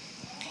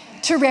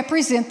to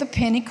represent the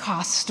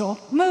Pentecostal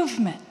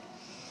movement.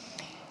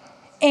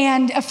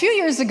 And a few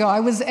years ago, I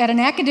was at an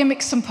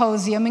academic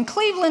symposium in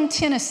Cleveland,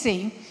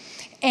 Tennessee,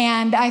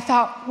 and I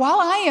thought, while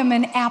I am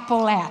in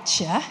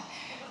Appalachia,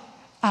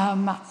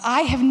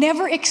 I have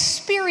never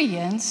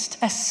experienced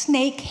a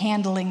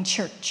snake-handling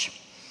church.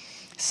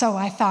 So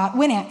I thought,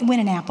 when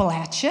in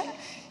Appalachia,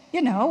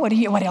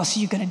 what else are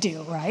you going to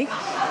do, right?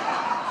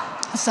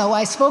 So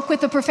I spoke with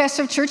the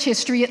professor of church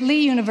history at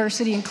Lee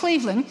University in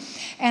Cleveland,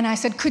 and I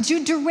said, could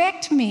you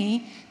direct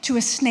me to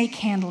a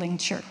snake-handling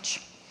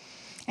church?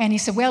 And he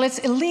said, well, it's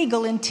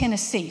illegal in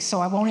Tennessee,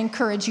 so I won't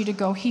encourage you to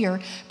go here.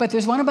 But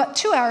there's one about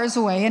 2 hours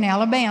away in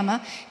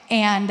Alabama,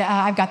 and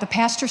I've got the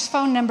pastor's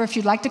phone number if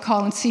you'd like to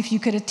call and see if you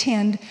could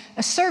attend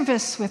a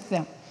service with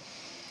them.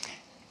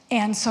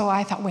 And so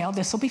I thought, well,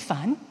 this will be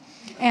fun.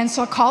 And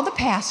so I called the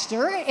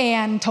pastor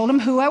and told him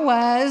who I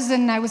was,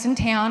 and I was in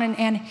town,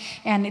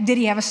 and did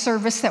he have a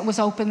service that was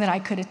open that I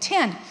could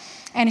attend.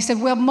 And he said,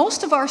 well,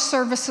 most of our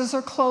services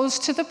are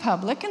closed to the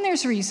public, and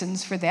there's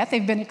reasons for that.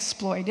 They've been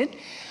exploited.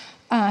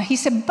 He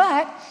said,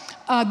 but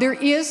there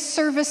is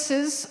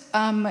services,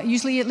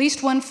 usually at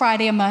least one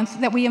Friday a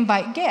month, that we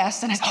invite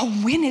guests. And I said, oh,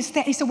 when is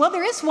that? He said, well,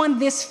 there is one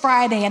this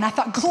Friday. And I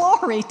thought,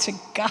 glory to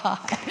God.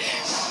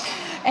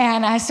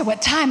 And I said,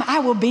 what time? I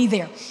will be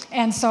there.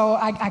 And so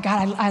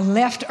I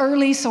left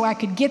early so I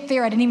could get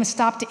there. I didn't even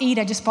stop to eat.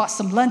 I just bought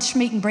some lunch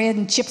meat and bread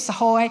and Chips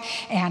Ahoy.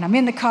 And I'm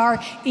in the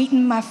car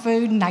eating my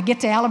food. And I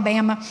get to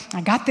Alabama.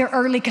 I got there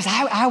early because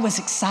I was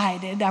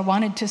excited. I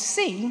wanted to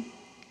see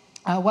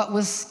what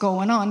was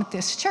going on at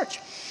this church.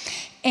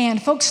 And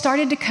folks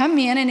started to come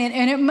in, and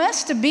it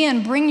must have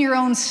been bring your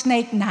own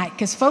snake night,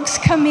 because folks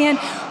come in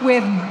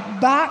with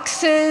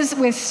boxes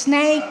with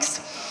snakes.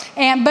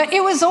 But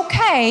it was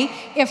okay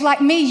if,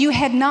 like me, you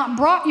had not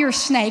brought your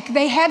snake.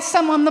 They had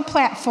some on the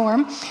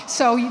platform,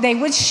 so they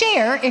would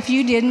share if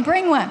you didn't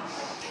bring one.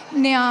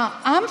 Now,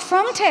 I'm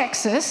from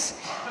Texas,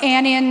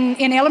 and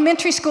in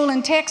elementary school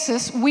in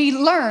Texas, we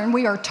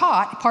are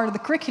taught, part of the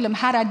curriculum,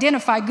 how to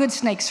identify good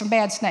snakes from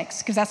bad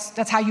snakes, because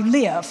that's how you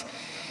live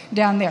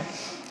down there.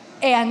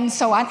 And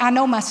so I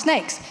know my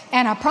snakes.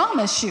 And I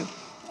promise you,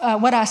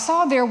 what I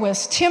saw there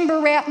was timber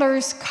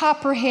rattlers,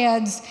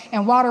 copperheads,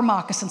 and water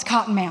moccasins,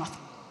 cottonmouth.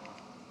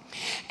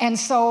 And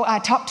so I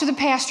talked to the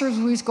pastor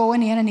who was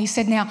going in, and he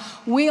said, now,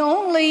 we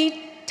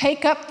only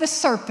take up the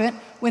serpent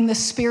when the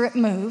spirit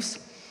moves.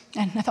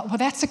 And I thought, well,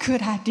 that's a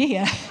good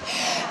idea.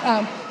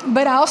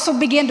 But I also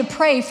began to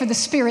pray for the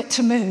Spirit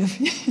to move,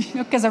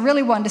 because I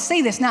really wanted to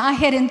see this. Now, I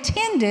had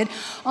intended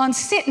on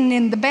sitting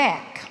in the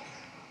back.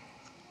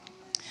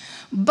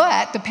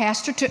 But the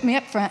pastor took me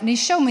up front, and he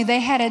showed me they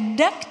had a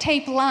duct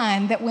tape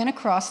line that went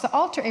across the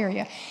altar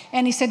area.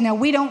 And he said, now,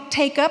 we don't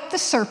take up the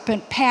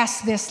serpent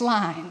past this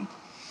line.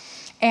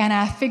 And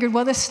I figured,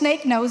 well, the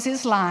snake knows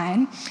his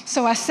line.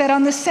 So I sat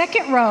on the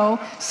second row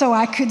so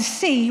I could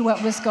see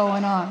what was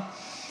going on.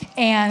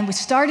 And we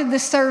started the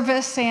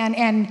service,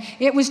 and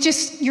it was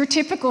just your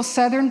typical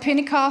Southern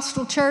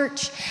Pentecostal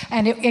church,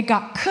 and it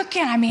got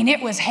cooking. I mean,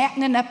 it was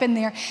happening up in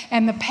there.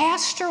 And the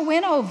pastor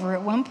went over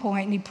at one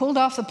point, and he pulled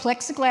off the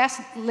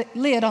plexiglass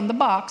lid on the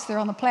box there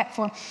on the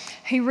platform.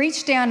 He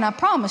reached down, and I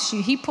promise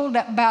you, he pulled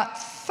up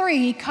about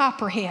 3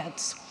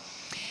 copperheads.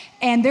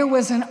 And there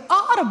was an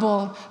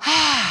audible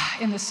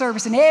in the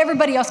service, and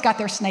everybody else got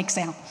their snakes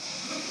out.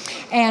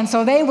 And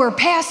so they were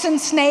passing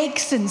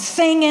snakes and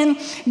singing.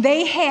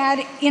 They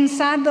had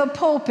inside the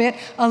pulpit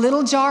a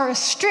little jar of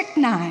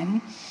strychnine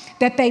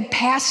that they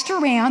passed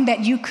around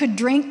that you could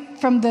drink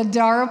from the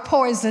jar of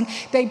poison.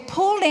 They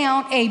pulled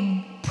out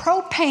a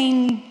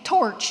propane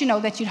torch,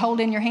 that you'd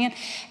hold in your hand,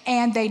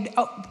 and they'd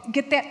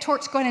get that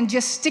torch going and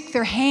just stick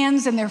their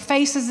hands and their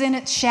faces in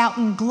it,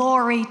 shouting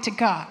glory to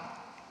God.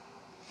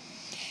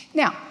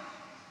 Now,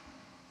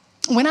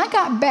 when I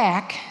got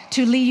back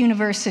to Lee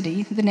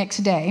University the next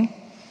day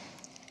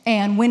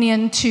and went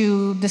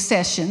into the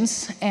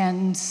sessions,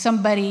 and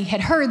somebody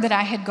had heard that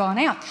I had gone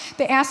out,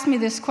 they asked me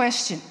this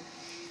question: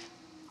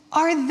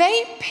 are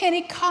they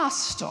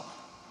Pentecostal?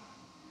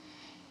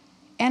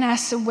 And I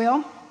said,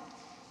 well,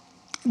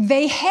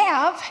 they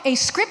have a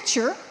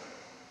scripture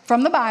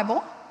from the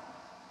Bible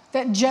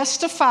that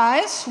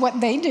justifies what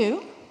they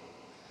do.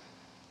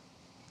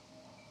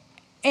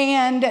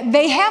 And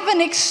they have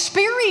an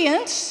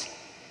experience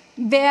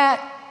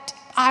that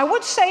I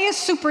would say is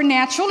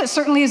supernatural. It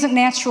certainly isn't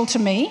natural to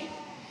me.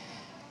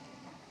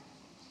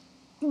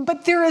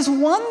 But there is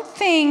one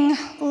thing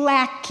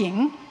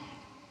lacking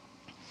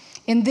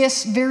in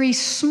this very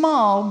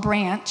small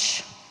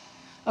branch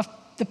of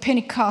the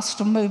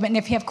Pentecostal movement. And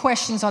if you have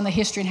questions on the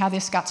history and how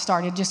this got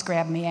started, just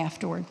grab me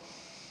afterward.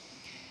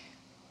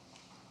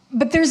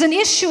 But there's an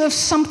issue of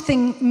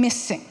something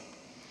missing.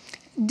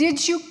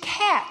 Did you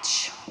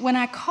catch when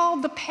I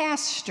called the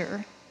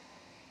pastor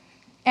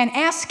and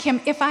asked him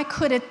if I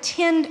could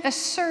attend a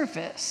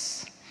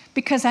service,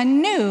 because I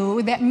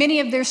knew that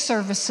many of their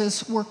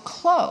services were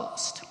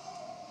closed?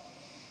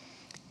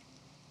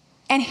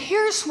 And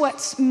here's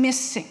what's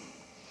missing.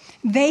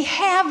 They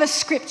have a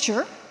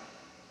scripture.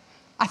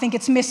 I think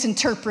it's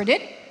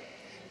misinterpreted,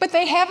 but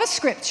they have a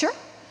scripture.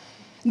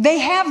 They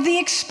have the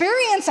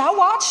experience. I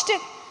watched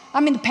it. I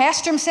mean, the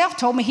pastor himself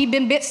told me he'd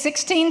been bit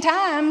 16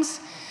 times.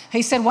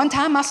 He said, one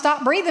time I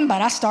stopped breathing,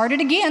 but I started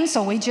again,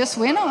 so we just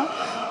went on.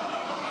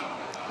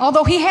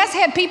 Although he has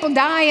had people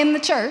die in the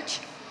church.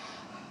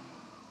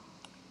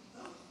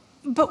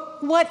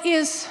 But what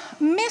is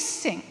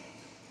missing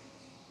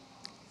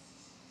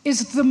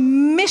is the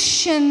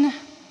mission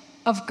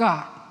of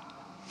God.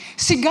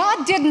 See,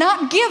 God did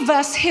not give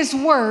us His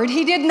Word.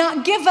 He did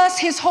not give us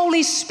His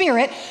Holy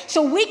Spirit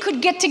so we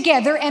could get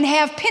together and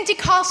have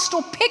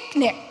Pentecostal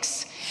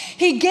picnics.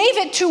 He gave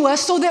it to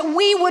us so that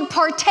we would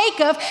partake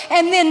of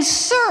and then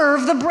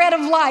serve the bread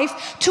of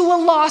life to a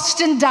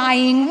lost and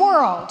dying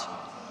world.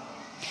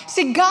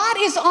 See, God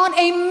is on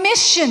a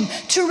mission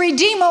to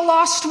redeem a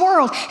lost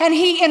world, and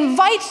He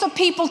invites the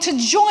people to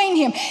join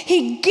Him.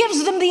 He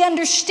gives them the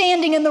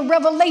understanding and the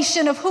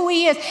revelation of who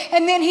He is,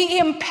 and then He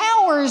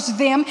empowers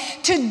them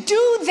to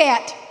do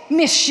that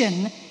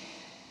mission,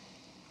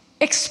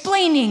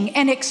 explaining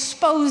and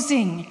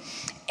exposing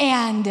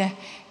and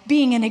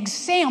being an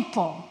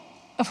example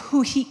of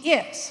who He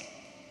is.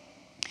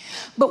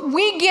 But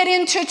we get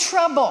into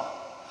trouble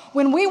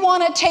when we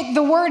want to take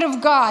the Word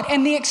of God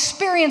and the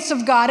experience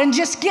of God and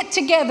just get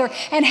together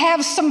and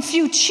have some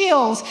few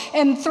chills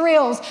and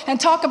thrills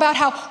and talk about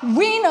how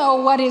we know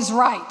what is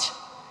right.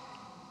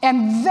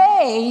 And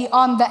they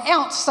on the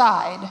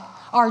outside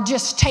are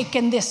just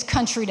taking this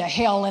country to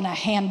hell in a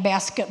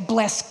handbasket.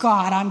 Bless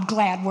God, I'm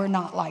glad we're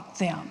not like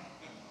them.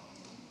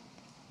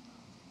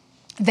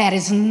 That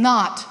is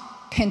not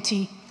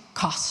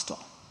Pentecostal.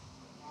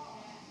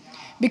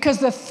 Because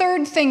the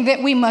third thing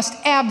that we must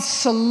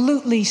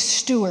absolutely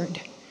steward,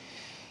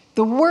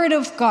 the Word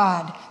of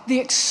God, the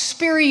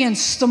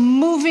experience, the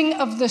moving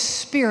of the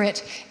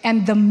Spirit,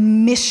 and the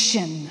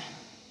mission.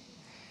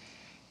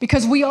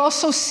 Because we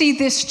also see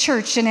this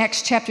church in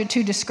Acts chapter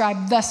 2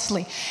 described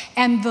thusly: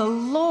 and the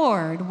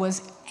Lord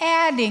was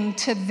adding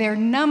to their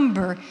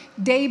number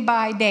day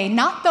by day,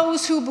 not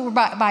those who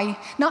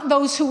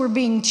were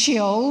being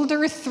chilled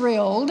or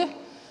thrilled,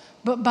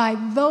 but by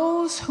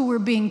those who were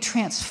being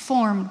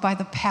transformed by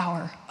the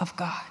power of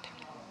God.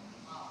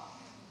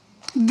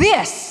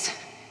 This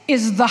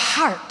is the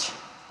heart.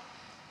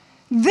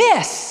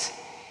 This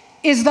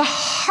is the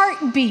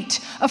heartbeat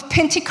of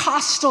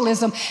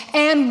Pentecostalism,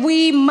 and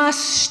we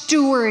must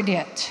steward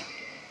it.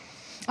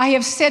 I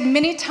have said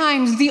many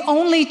times, the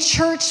only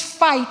church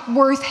fight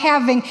worth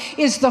having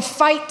is the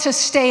fight to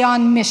stay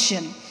on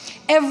mission.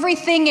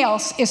 Everything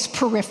else is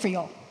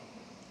peripheral.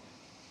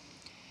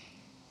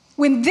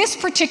 When this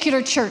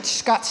particular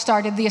church got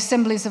started, the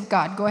Assemblies of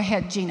God, go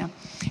ahead, Gina.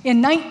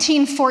 In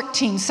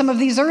 1914, some of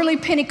these early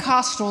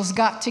Pentecostals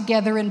got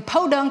together in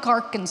Podunk,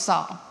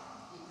 Arkansas,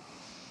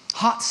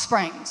 Hot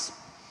Springs,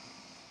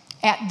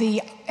 at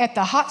the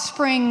Hot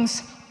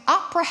Springs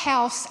Opera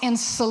House and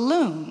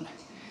Saloon.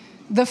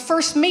 The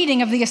first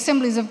meeting of the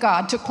Assemblies of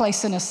God took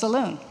place in a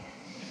saloon.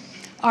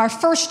 Our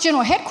first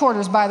general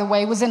headquarters, by the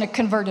way, was in a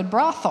converted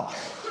brothel.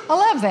 I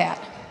love that.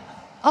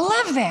 I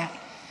love that.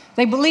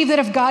 They believe that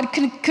if God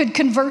could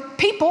convert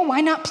people,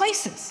 why not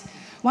places?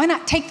 Why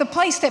not take the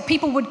place that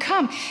people would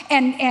come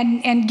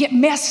and get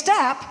messed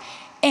up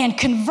and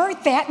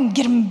convert that and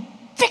get them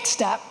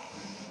fixed up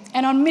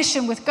and on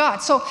mission with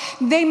God? So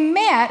they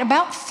met,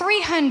 about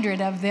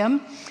 300 of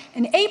them,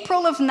 in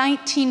April of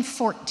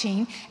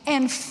 1914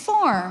 and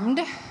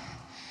formed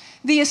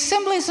the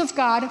Assemblies of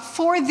God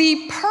for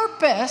the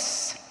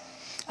purpose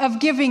of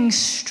giving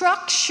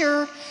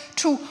structure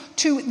to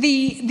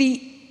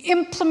the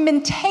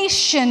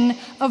implementation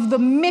of the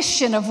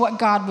mission of what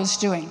God was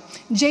doing.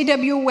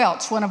 J.W.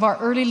 Welch, one of our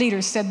early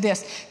leaders, said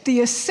this: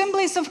 the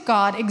Assemblies of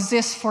God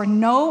exist for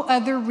no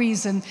other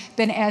reason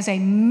than as a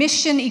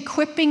mission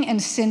equipping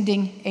and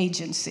sending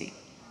agency.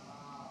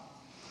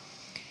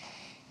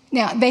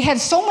 Now, they had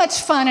so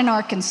much fun in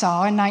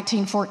Arkansas in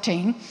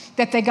 1914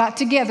 that they got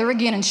together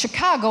again in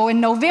Chicago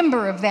in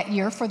November of that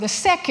year for the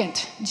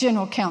second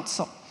General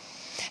Council.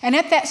 And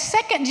at that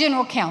second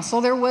General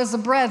Council, there was a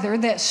brother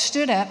that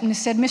stood up and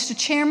said, Mr.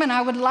 Chairman,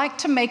 I would like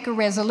to make a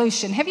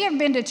resolution. Have you ever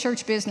been to a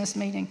church business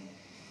meeting?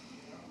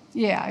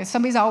 Yeah,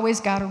 somebody's always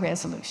got a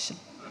resolution.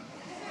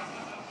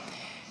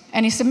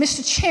 And he said,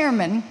 Mr.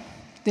 Chairman,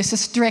 this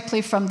is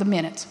directly from the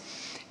minutes,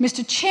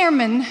 Mr.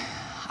 Chairman,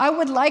 I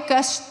would like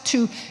us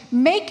to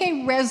make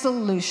a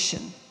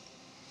resolution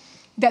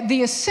that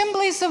the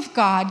Assemblies of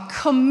God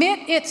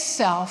commit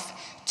itself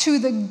to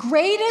the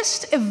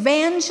greatest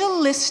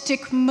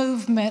evangelistic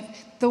movement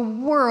the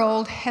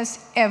world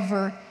has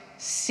ever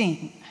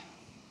seen.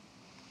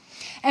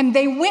 And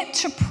they went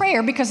to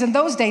prayer, because in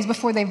those days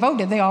before they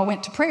voted, they all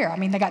went to prayer. I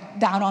mean, they got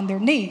down on their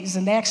knees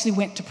and they actually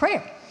went to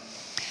prayer.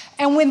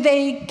 And when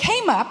they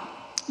came up,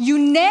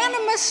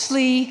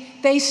 unanimously,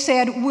 they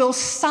said, we'll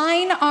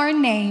sign our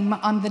name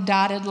on the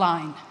dotted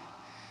line.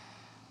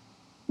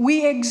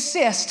 We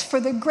exist for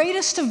the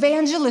greatest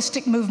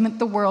evangelistic movement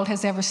the world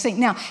has ever seen.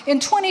 Now, in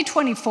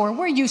 2024,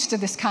 we're used to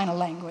this kind of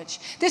language.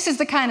 This is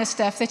the kind of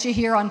stuff that you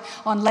hear on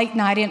late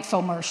night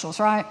infomercials,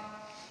 right?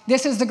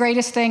 This is the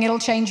greatest thing. It'll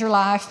change your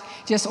life.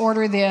 Just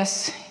order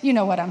this. You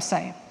know what I'm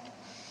saying.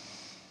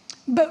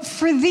 But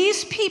for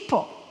these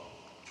people,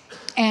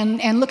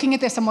 and looking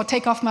at this, I'm going to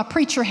take off my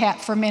preacher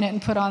hat for a minute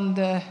and put on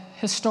the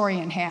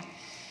historian hat.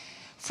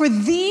 For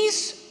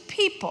these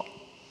people,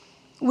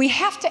 we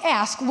have to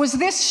ask, was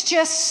this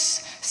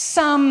just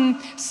some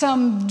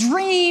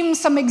dream,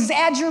 some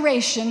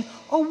exaggeration,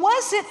 or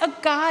was it a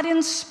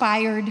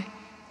God-inspired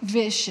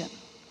vision?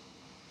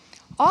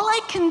 All I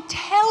can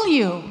tell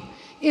you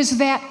is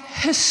that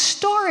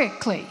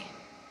historically,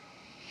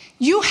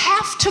 you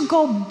have to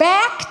go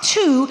back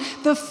to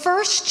the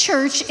first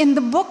church in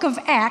the book of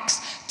Acts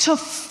to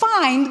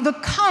find the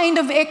kind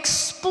of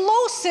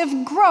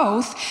explosive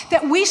growth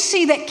that we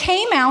see that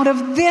came out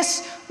of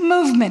this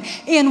movement.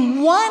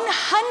 In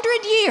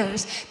 100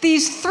 years,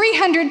 these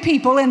 300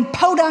 people in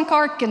Podunk,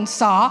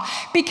 Arkansas,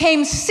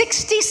 became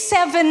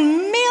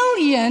 67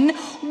 million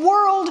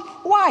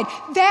worldwide.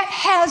 That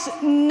has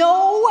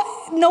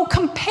no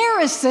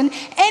comparison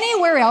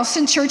anywhere else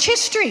in church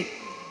history.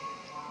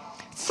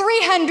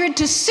 300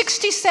 to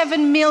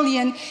 67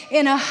 million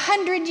in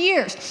 100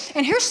 years.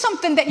 And here's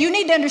something that you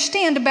need to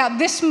understand about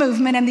this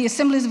movement and the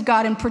Assemblies of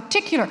God in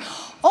particular.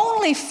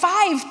 Only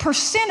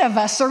 5% of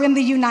us are in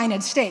the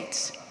United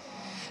States.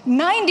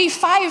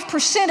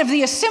 95% of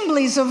the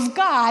Assemblies of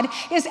God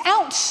is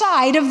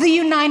outside of the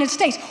United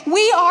States.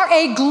 We are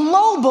a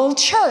global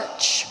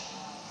church.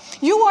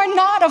 You are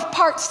not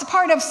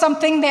part of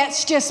something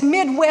that's just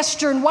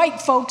Midwestern white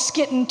folks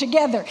getting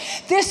together.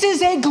 This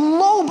is a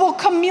global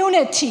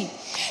community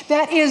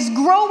that is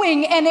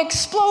growing and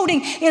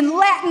exploding in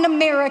Latin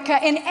America,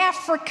 in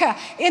Africa,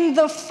 in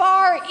the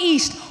Far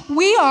East.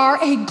 We are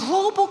a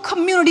global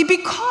community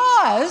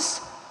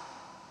because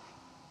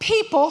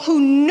people who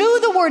knew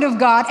the Word of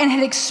God and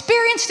had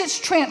experienced its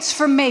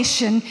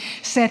transformation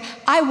said,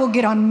 I will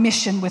get on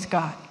mission with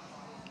God.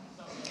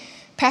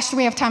 Pastor,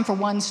 we have time for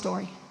one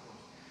story.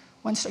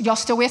 One story. Y'all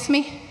still with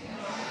me?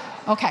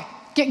 Okay.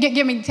 Tell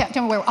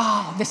me where.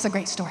 Oh, this is a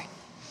great story.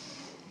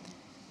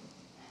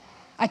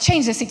 I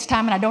change this each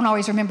time, and I don't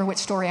always remember what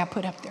story I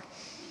put up there.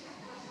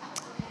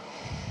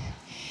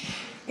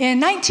 In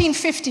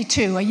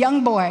 1952, a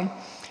young boy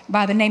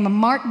by the name of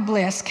Mark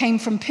Bliss came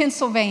from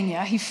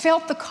Pennsylvania. He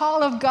felt the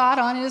call of God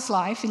on his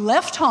life. He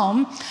left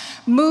home,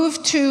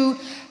 moved to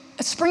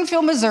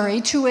Springfield,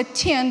 Missouri, to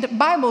attend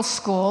Bible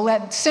school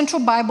at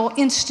Central Bible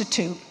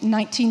Institute in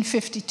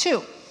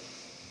 1952.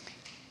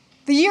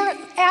 The year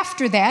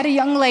after that, a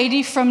young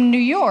lady from New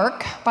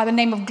York by the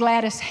name of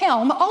Gladys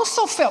Helm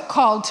also felt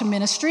called to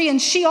ministry,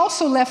 and she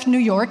also left New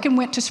York and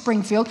went to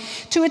Springfield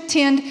to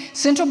attend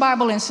Central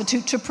Bible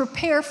Institute to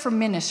prepare for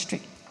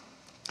ministry.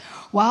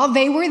 While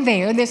they were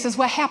there, this is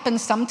what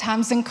happens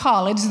sometimes in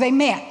college, they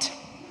met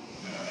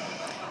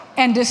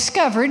and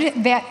discovered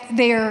that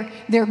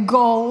their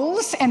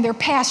goals and their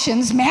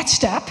passions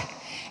matched up.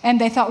 And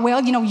they thought,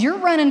 well, you're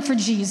running for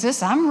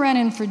Jesus. I'm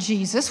running for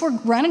Jesus. We're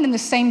running in the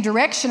same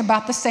direction,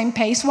 about the same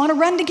pace. Want to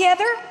run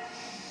together?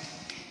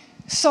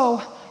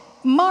 So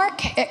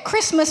Mark, at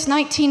Christmas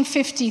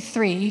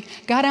 1953,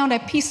 got out a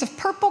piece of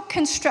purple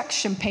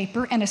construction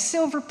paper and a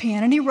silver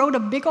pen, and he wrote a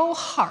big old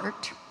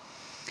heart.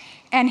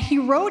 And he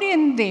wrote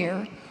in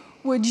there,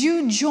 would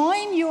you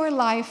join your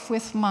life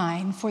with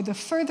mine for the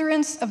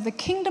furtherance of the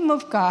kingdom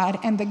of God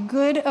and the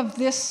good of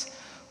this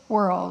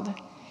world?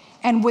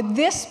 And would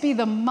this be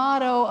the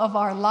motto of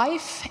our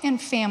life and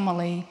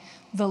family?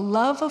 The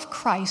love of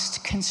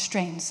Christ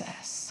constrains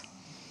us.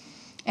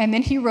 And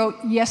then he wrote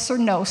yes or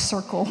no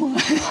circle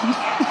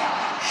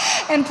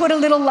and put a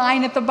little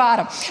line at the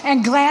bottom.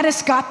 And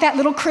Gladys got that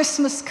little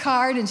Christmas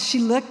card, and she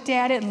looked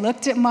at it and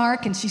looked at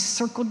Mark, and she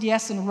circled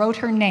yes and wrote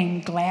her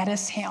name,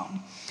 Gladys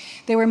Helm.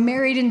 They were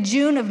married in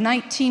June of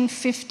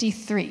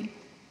 1953.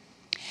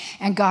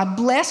 And God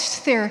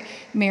blessed their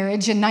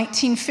marriage. In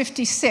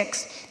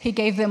 1956, he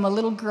gave them a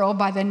little girl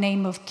by the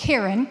name of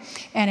Karen,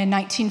 and in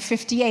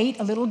 1958,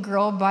 a little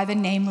girl by the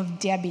name of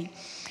Debbie.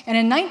 And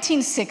in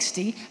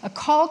 1960, a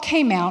call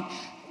came out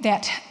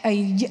that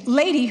a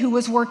lady who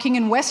was working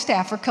in West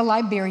Africa,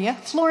 Liberia,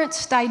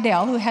 Florence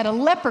Stidell, who had a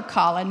leper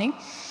colony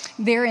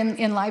there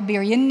in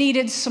Liberia,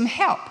 needed some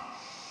help.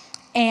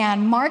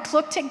 And Mark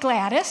looked at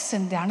Gladys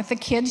and down at the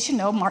kids,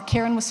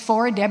 Karen was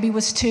 4, Debbie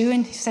was 2,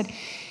 and he said,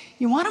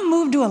 "You want to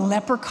move to a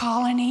leper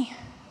colony?"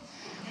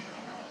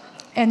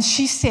 And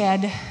she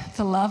said,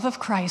 "The love of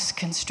Christ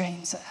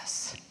constrains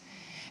us."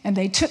 And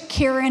they took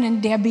Karen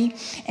and Debbie,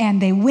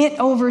 and they went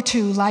over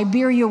to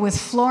Liberia with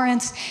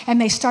Florence, and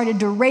they started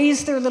to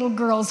raise their little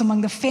girls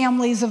among the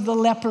families of the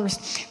lepers,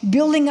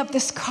 building up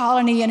this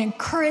colony and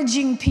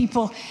encouraging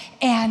people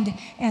and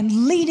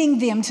leading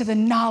them to the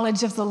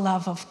knowledge of the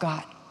love of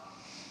God.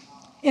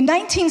 In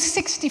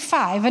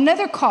 1965,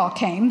 another call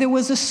came. There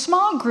was a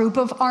small group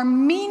of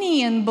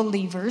Armenian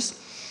believers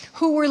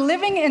who were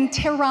living in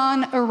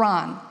Tehran,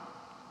 Iran.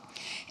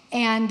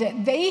 And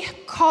they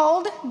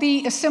called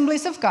the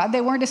Assemblies of God.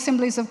 They weren't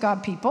Assemblies of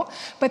God people,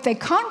 but they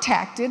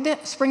contacted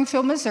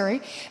Springfield,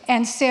 Missouri,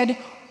 and said,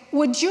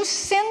 "Would you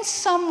send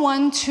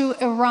someone to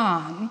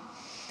Iran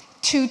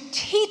to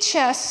teach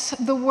us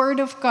the Word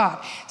of God?"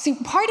 See,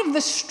 part of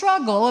the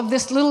struggle of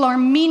this little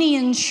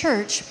Armenian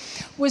church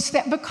was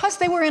that because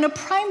they were in a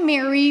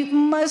primary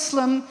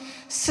Muslim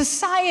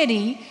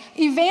society,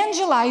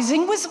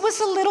 evangelizing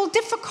was a little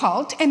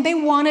difficult, and they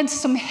wanted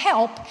some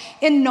help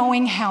in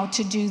knowing how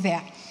to do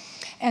that.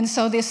 And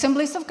so the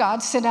Assemblies of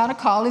God sent out a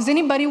call, "Is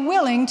anybody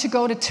willing to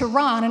go to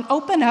Tehran and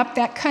open up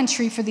that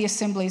country for the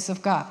Assemblies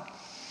of God?"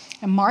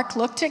 And Mark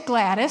looked at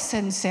Gladys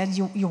and said,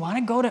 you want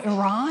to go to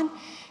Iran?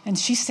 And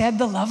she said,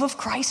 "The love of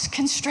Christ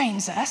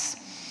constrains us."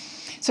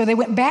 So they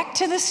went back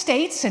to the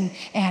States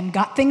and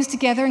got things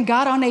together and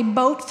got on a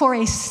boat for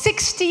a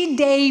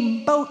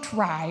 60-day boat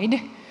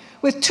ride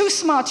with 2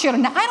 small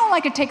children. Now, I don't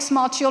like to take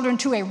small children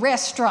to a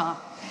restaurant,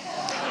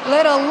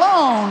 let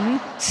alone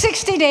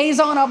 60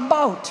 days on a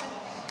boat.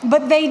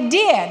 But they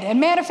did. As a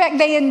matter of fact,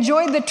 they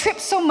enjoyed the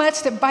trip so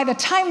much that by the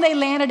time they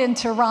landed in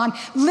Tehran,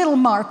 little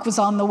Mark was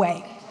on the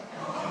way.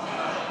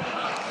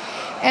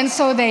 And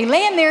so they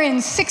land there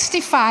in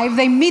 65.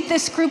 They meet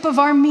this group of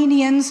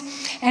Armenians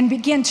and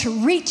begin to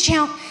reach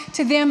out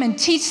to them and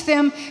teach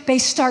them. They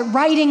start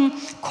writing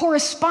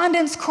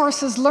correspondence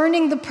courses,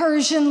 learning the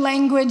Persian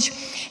language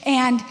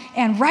and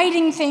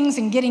writing things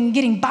and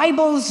getting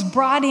Bibles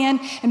brought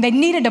in. And they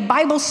needed a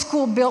Bible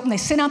school built, and they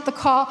sent out the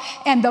call.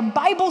 And the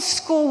Bible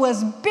school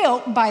was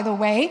built, by the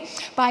way,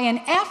 by an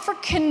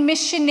African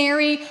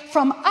missionary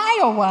from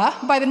Iowa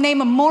by the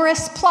name of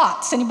Morris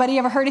Plotz. Anybody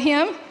ever heard of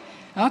him?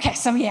 Okay,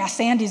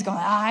 Sandy's going,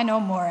 I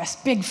know Morris,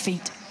 big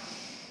feet.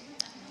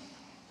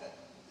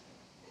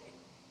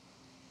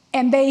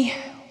 And they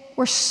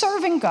were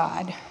serving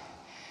God.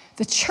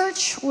 The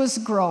church was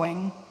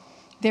growing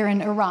there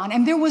in Iran.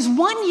 And there was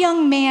one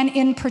young man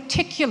in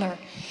particular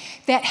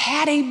that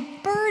had a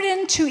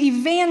burden to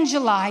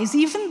evangelize,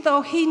 even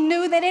though he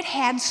knew that it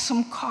had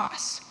some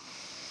costs.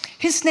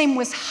 His name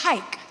was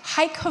Haik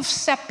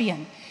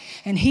Hovsepian.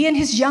 And he and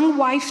his young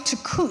wife,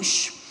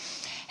 Takush,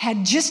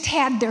 had just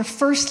had their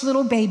first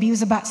little baby. He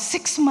was about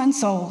 6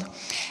 months old.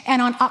 And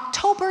on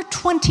October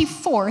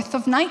 24th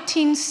of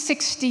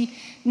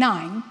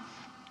 1969,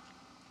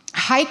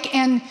 Haik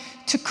and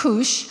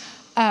Takush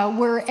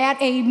were at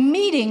a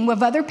meeting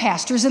with other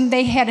pastors, and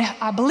they had,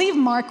 I believe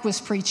Mark was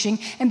preaching,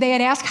 and they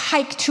had asked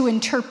Haik to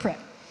interpret.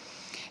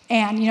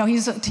 And,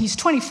 he's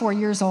 24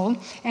 years old,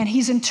 and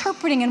he's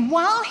interpreting. And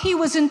while he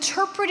was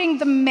interpreting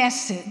the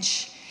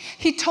message,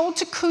 he told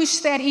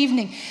Takush that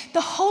evening,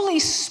 "The Holy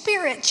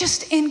Spirit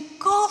just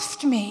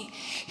engulfed me."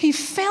 He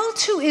fell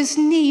to his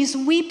knees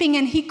weeping,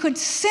 and he could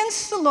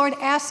sense the Lord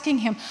asking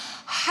him,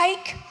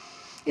 "Haik,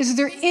 is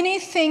there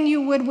anything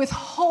you would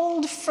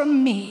withhold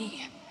from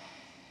me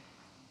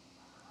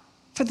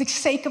for the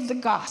sake of the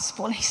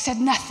gospel?" And he said,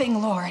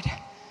 "Nothing, Lord.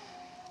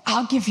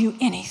 I'll give you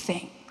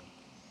anything."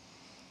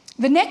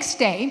 The next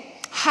day,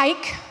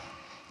 Haik,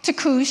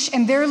 Takush,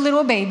 and their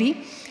little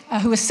baby,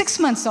 who was 6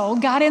 months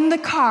old, got in the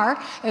car,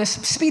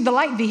 first speed the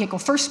light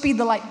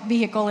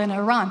vehicle in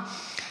Iran,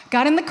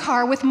 got in the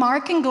car with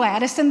Mark and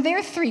Gladys and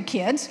their 3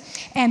 kids,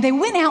 and they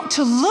went out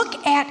to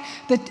look at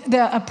the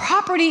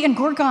property in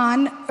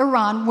Gorgan,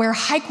 Iran, where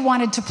Haik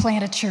wanted to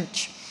plant a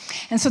church.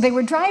 And so they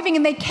were driving,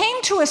 and they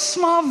came to a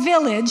small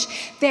village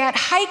that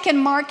Haik and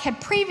Mark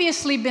had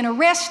previously been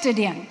arrested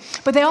in.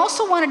 But they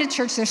also wanted a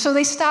church there, so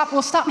they stopped.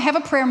 We'll stop and have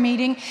a prayer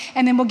meeting,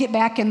 and then we'll get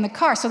back in the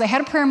car. So they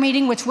had a prayer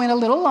meeting, which went a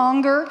little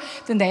longer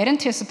than they had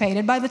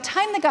anticipated. By the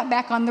time they got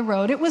back on the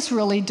road, it was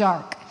really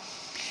dark.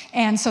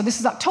 And so this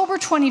is October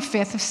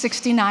 25th of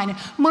 69.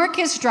 Mark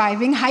is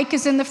driving, Haik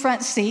is in the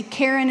front seat,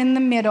 Karen in the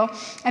middle,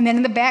 and then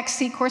in the back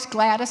seat, of course,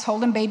 Gladys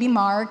holding baby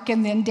Mark,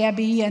 and then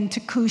Debbie and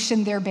Takush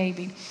and their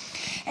baby.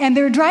 And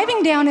they're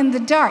driving down in the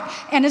dark,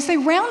 and as they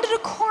rounded a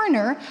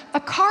corner, a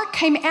car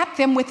came at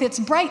them with its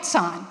brights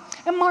on,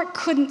 and Mark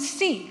couldn't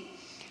see.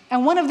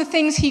 And one of the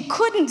things he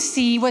couldn't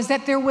see was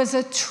that there was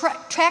a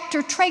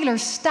tractor trailer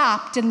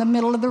stopped in the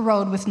middle of the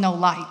road with no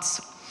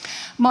lights.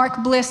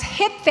 Mark Bliss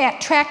hit that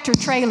tractor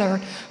trailer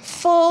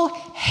full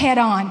head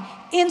on.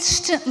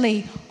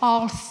 Instantly,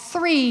 all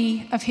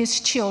 3 of his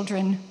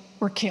children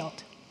were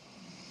killed,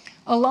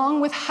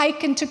 along with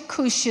Haik and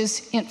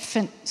Takush's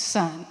infant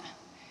son.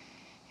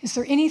 Is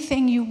there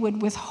anything you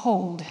would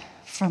withhold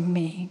from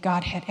me?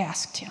 God had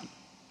asked him.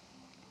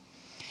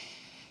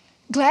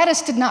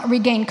 Gladys did not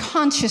regain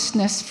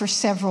consciousness for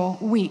several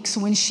weeks.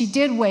 When she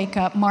did wake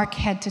up, Mark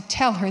had to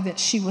tell her that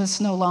she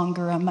was no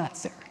longer a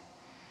mother.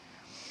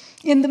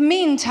 In the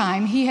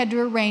meantime, he had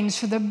to arrange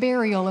for the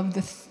burial of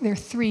their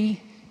 3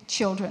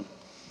 children.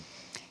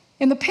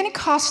 In the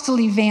Pentecostal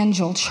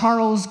Evangel,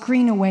 Charles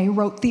Greenaway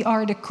wrote the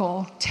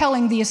article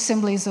telling the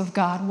Assemblies of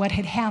God what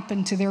had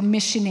happened to their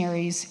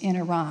missionaries in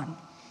Iran.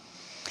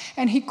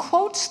 And he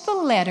quotes the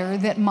letter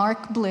that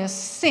Mark Bliss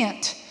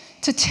sent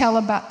to tell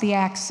about the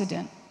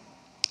accident.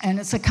 And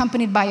it's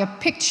accompanied by a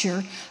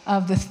picture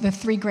of the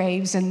 3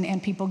 graves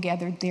and people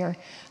gathered there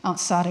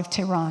outside of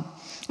Tehran.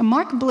 And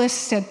Mark Bliss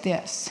said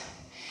this.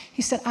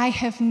 He said, "I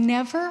have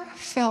never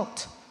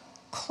felt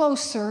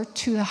closer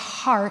to the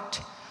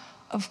heart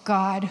of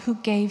God who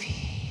gave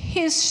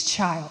his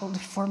child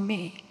for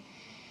me."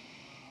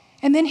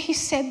 And then he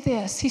said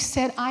this. He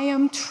said, "I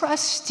am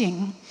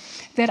trusting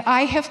that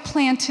I have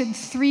planted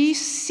 3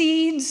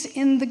 seeds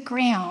in the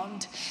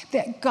ground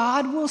that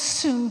God will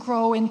soon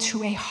grow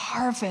into a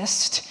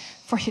harvest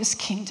for his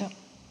kingdom."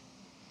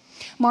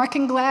 Mark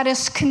and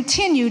Gladys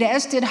continued,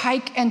 as did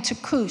Haik and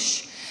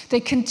Takush. They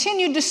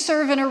continued to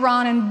serve in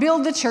Iran and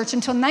build the church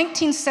until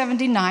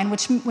 1979,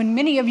 when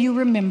many of you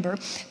remember,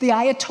 the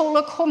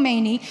Ayatollah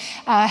Khomeini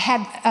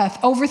had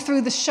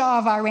overthrew the Shah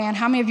of Iran.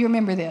 How many of you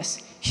remember this?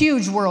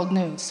 Huge world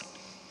news.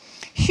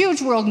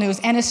 Huge world news,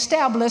 and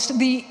established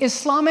the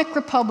Islamic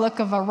Republic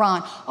of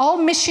Iran. All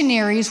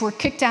missionaries were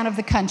kicked out of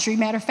the country.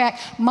 Matter of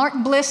fact, Mark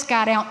Bliss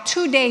got out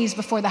 2 days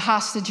before the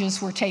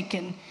hostages were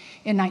taken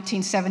in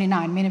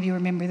 1979. Many of you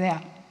remember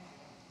that.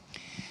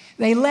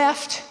 They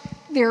left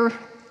their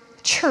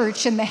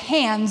church in the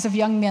hands of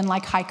young men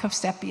like Haik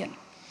Hovsepian.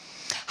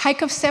 Haik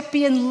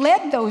Hovsepian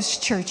led those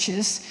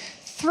churches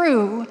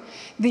through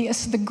the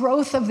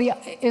growth of the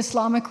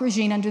Islamic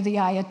regime under the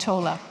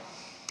Ayatollah.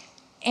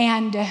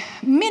 And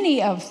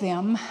many of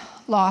them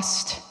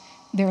lost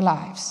their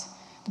lives.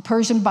 The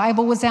Persian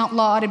Bible was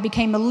outlawed. It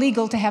became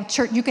illegal to have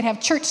church. You could have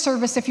church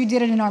service if you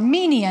did it in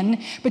Armenian,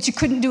 but you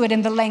couldn't do it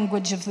in the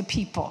language of the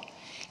people.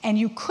 And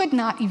you could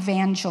not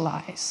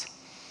evangelize.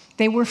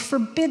 They were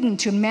forbidden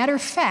to. Matter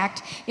of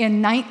fact,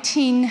 in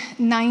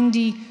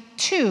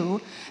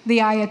 1992, the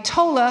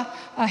Ayatollah,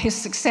 his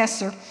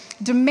successor,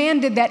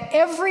 demanded that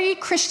every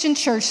Christian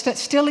church that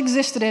still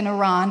existed in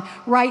Iran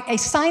write a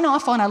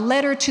sign-off on a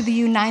letter to the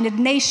United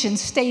Nations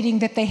stating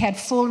that they had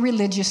full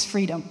religious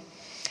freedom.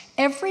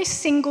 Every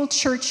single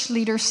church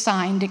leader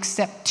signed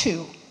except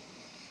 2,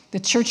 the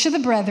Church of the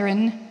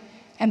Brethren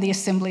and the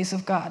Assemblies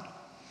of God.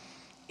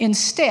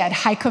 Instead,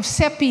 Haik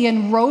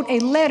Hovsepian wrote a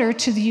letter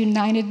to the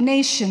United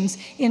Nations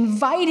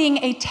inviting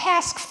a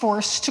task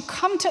force to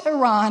come to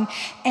Iran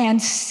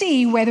and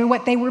see whether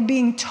what they were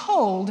being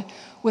told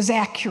was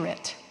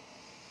accurate.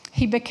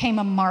 He became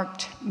a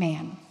marked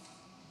man.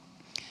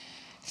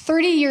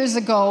 30 years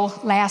ago,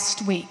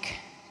 last week,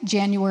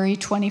 January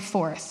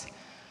 24th,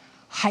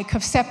 Haik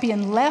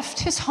Hovsepian left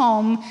his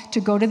home to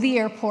go to the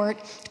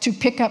airport to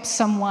pick up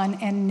someone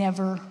and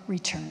never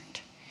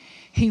returned.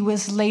 He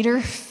was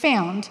later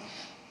found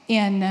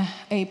in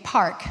a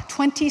park,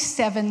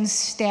 27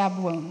 stab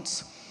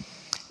wounds.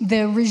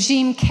 The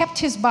regime kept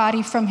his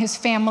body from his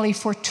family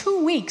for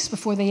 2 weeks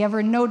before they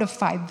ever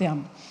notified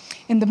them.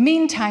 In the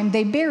meantime,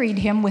 they buried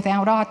him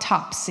without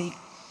autopsy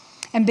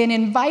and then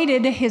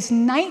invited his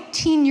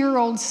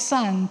 19-year-old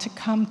son to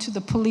come to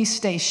the police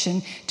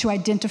station to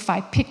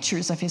identify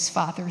pictures of his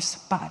father's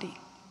body.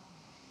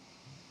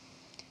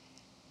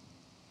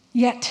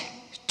 Yet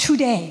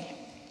today,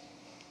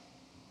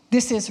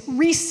 this is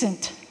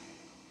recent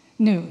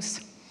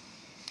news.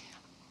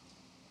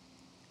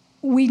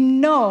 We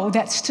know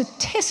that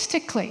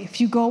statistically, if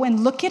you go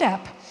and look it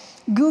up,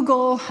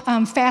 Google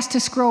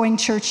fastest growing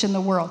church in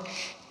the world.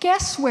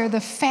 Guess where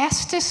the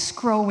fastest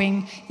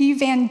growing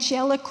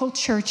evangelical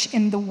church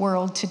in the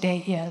world today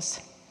is?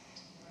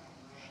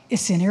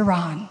 It's in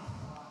Iran.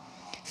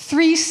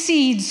 3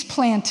 seeds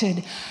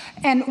planted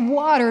and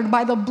watered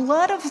by the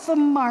blood of the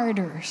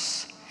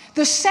martyrs.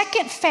 The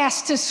second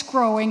fastest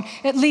growing,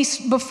 at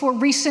least before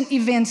recent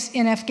events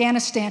in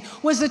Afghanistan,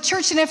 was the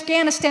church in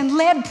Afghanistan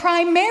led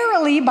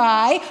primarily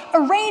by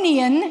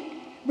Iranian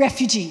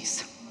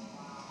refugees.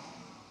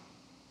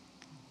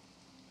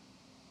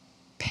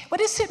 What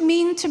does it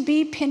mean to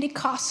be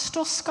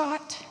Pentecostal,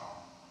 Scott?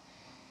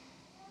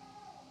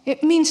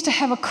 It means to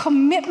have a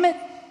commitment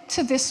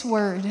to this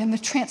word and the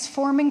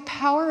transforming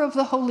power of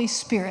the Holy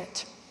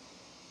Spirit.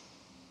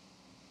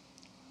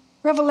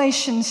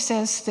 Revelation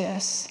says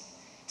this.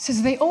 It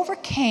says, they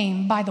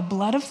overcame by the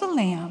blood of the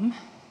Lamb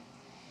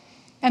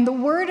and the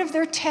word of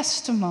their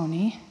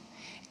testimony,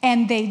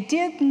 and they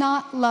did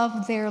not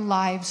love their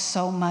lives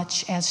so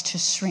much as to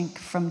shrink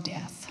from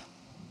death.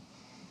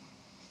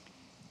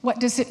 What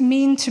does it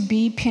mean to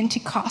be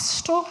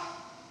Pentecostal?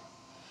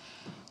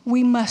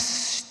 We must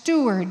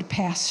steward,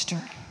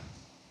 Pastor,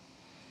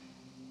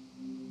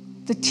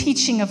 the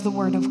teaching of the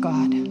Word of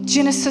God,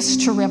 Genesis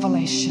to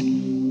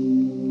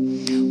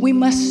Revelation. We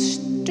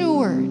must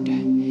steward,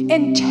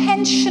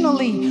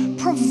 intentionally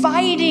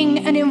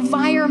providing an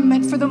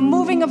environment for the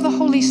moving of the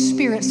Holy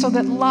Spirit so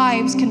that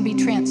lives can be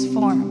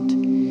transformed.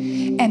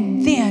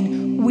 And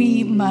then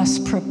we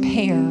must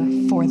prepare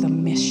for the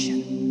mission.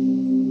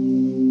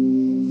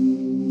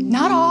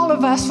 Not all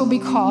of us will be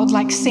called,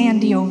 like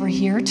Sandy over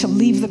here, to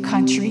leave the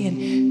country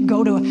and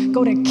go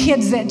to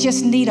kids that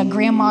just need a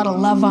grandma to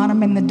love on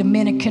them in the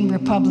Dominican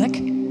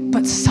Republic,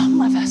 but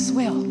some of us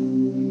will.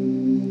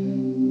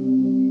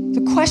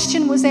 The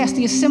question was asked,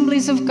 the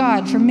Assemblies of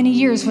God for many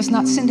years was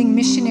not sending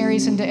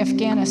missionaries into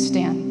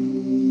Afghanistan.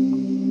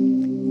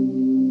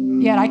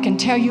 Yet I can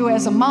tell you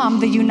as a mom,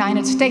 the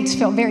United States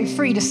felt very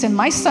free to send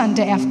my son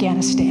to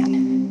Afghanistan.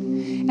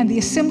 And the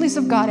Assemblies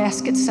of God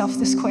asked itself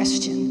this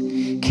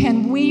question: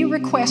 can we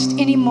request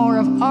any more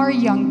of our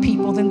young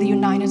people than the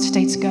United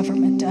States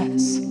government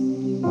does?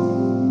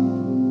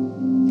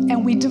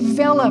 And we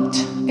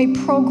developed a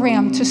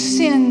program to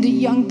send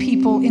young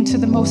people into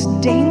the most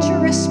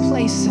dangerous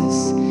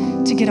places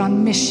to get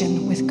on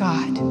mission with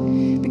God,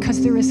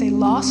 because there is a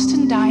lost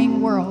and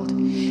dying world,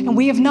 and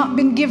we have not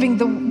been given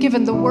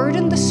the Word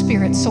and the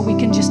Spirit so we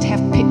can just have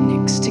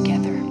picnics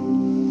together.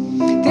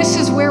 This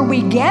is where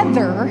we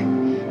gather,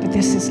 but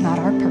this is not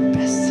our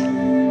purpose.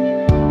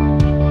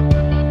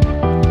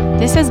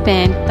 This has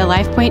been the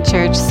LifePoint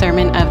Church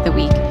Sermon of the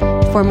Week.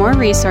 For more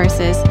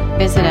resources,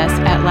 visit us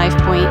at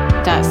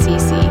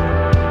lifepoint.cc.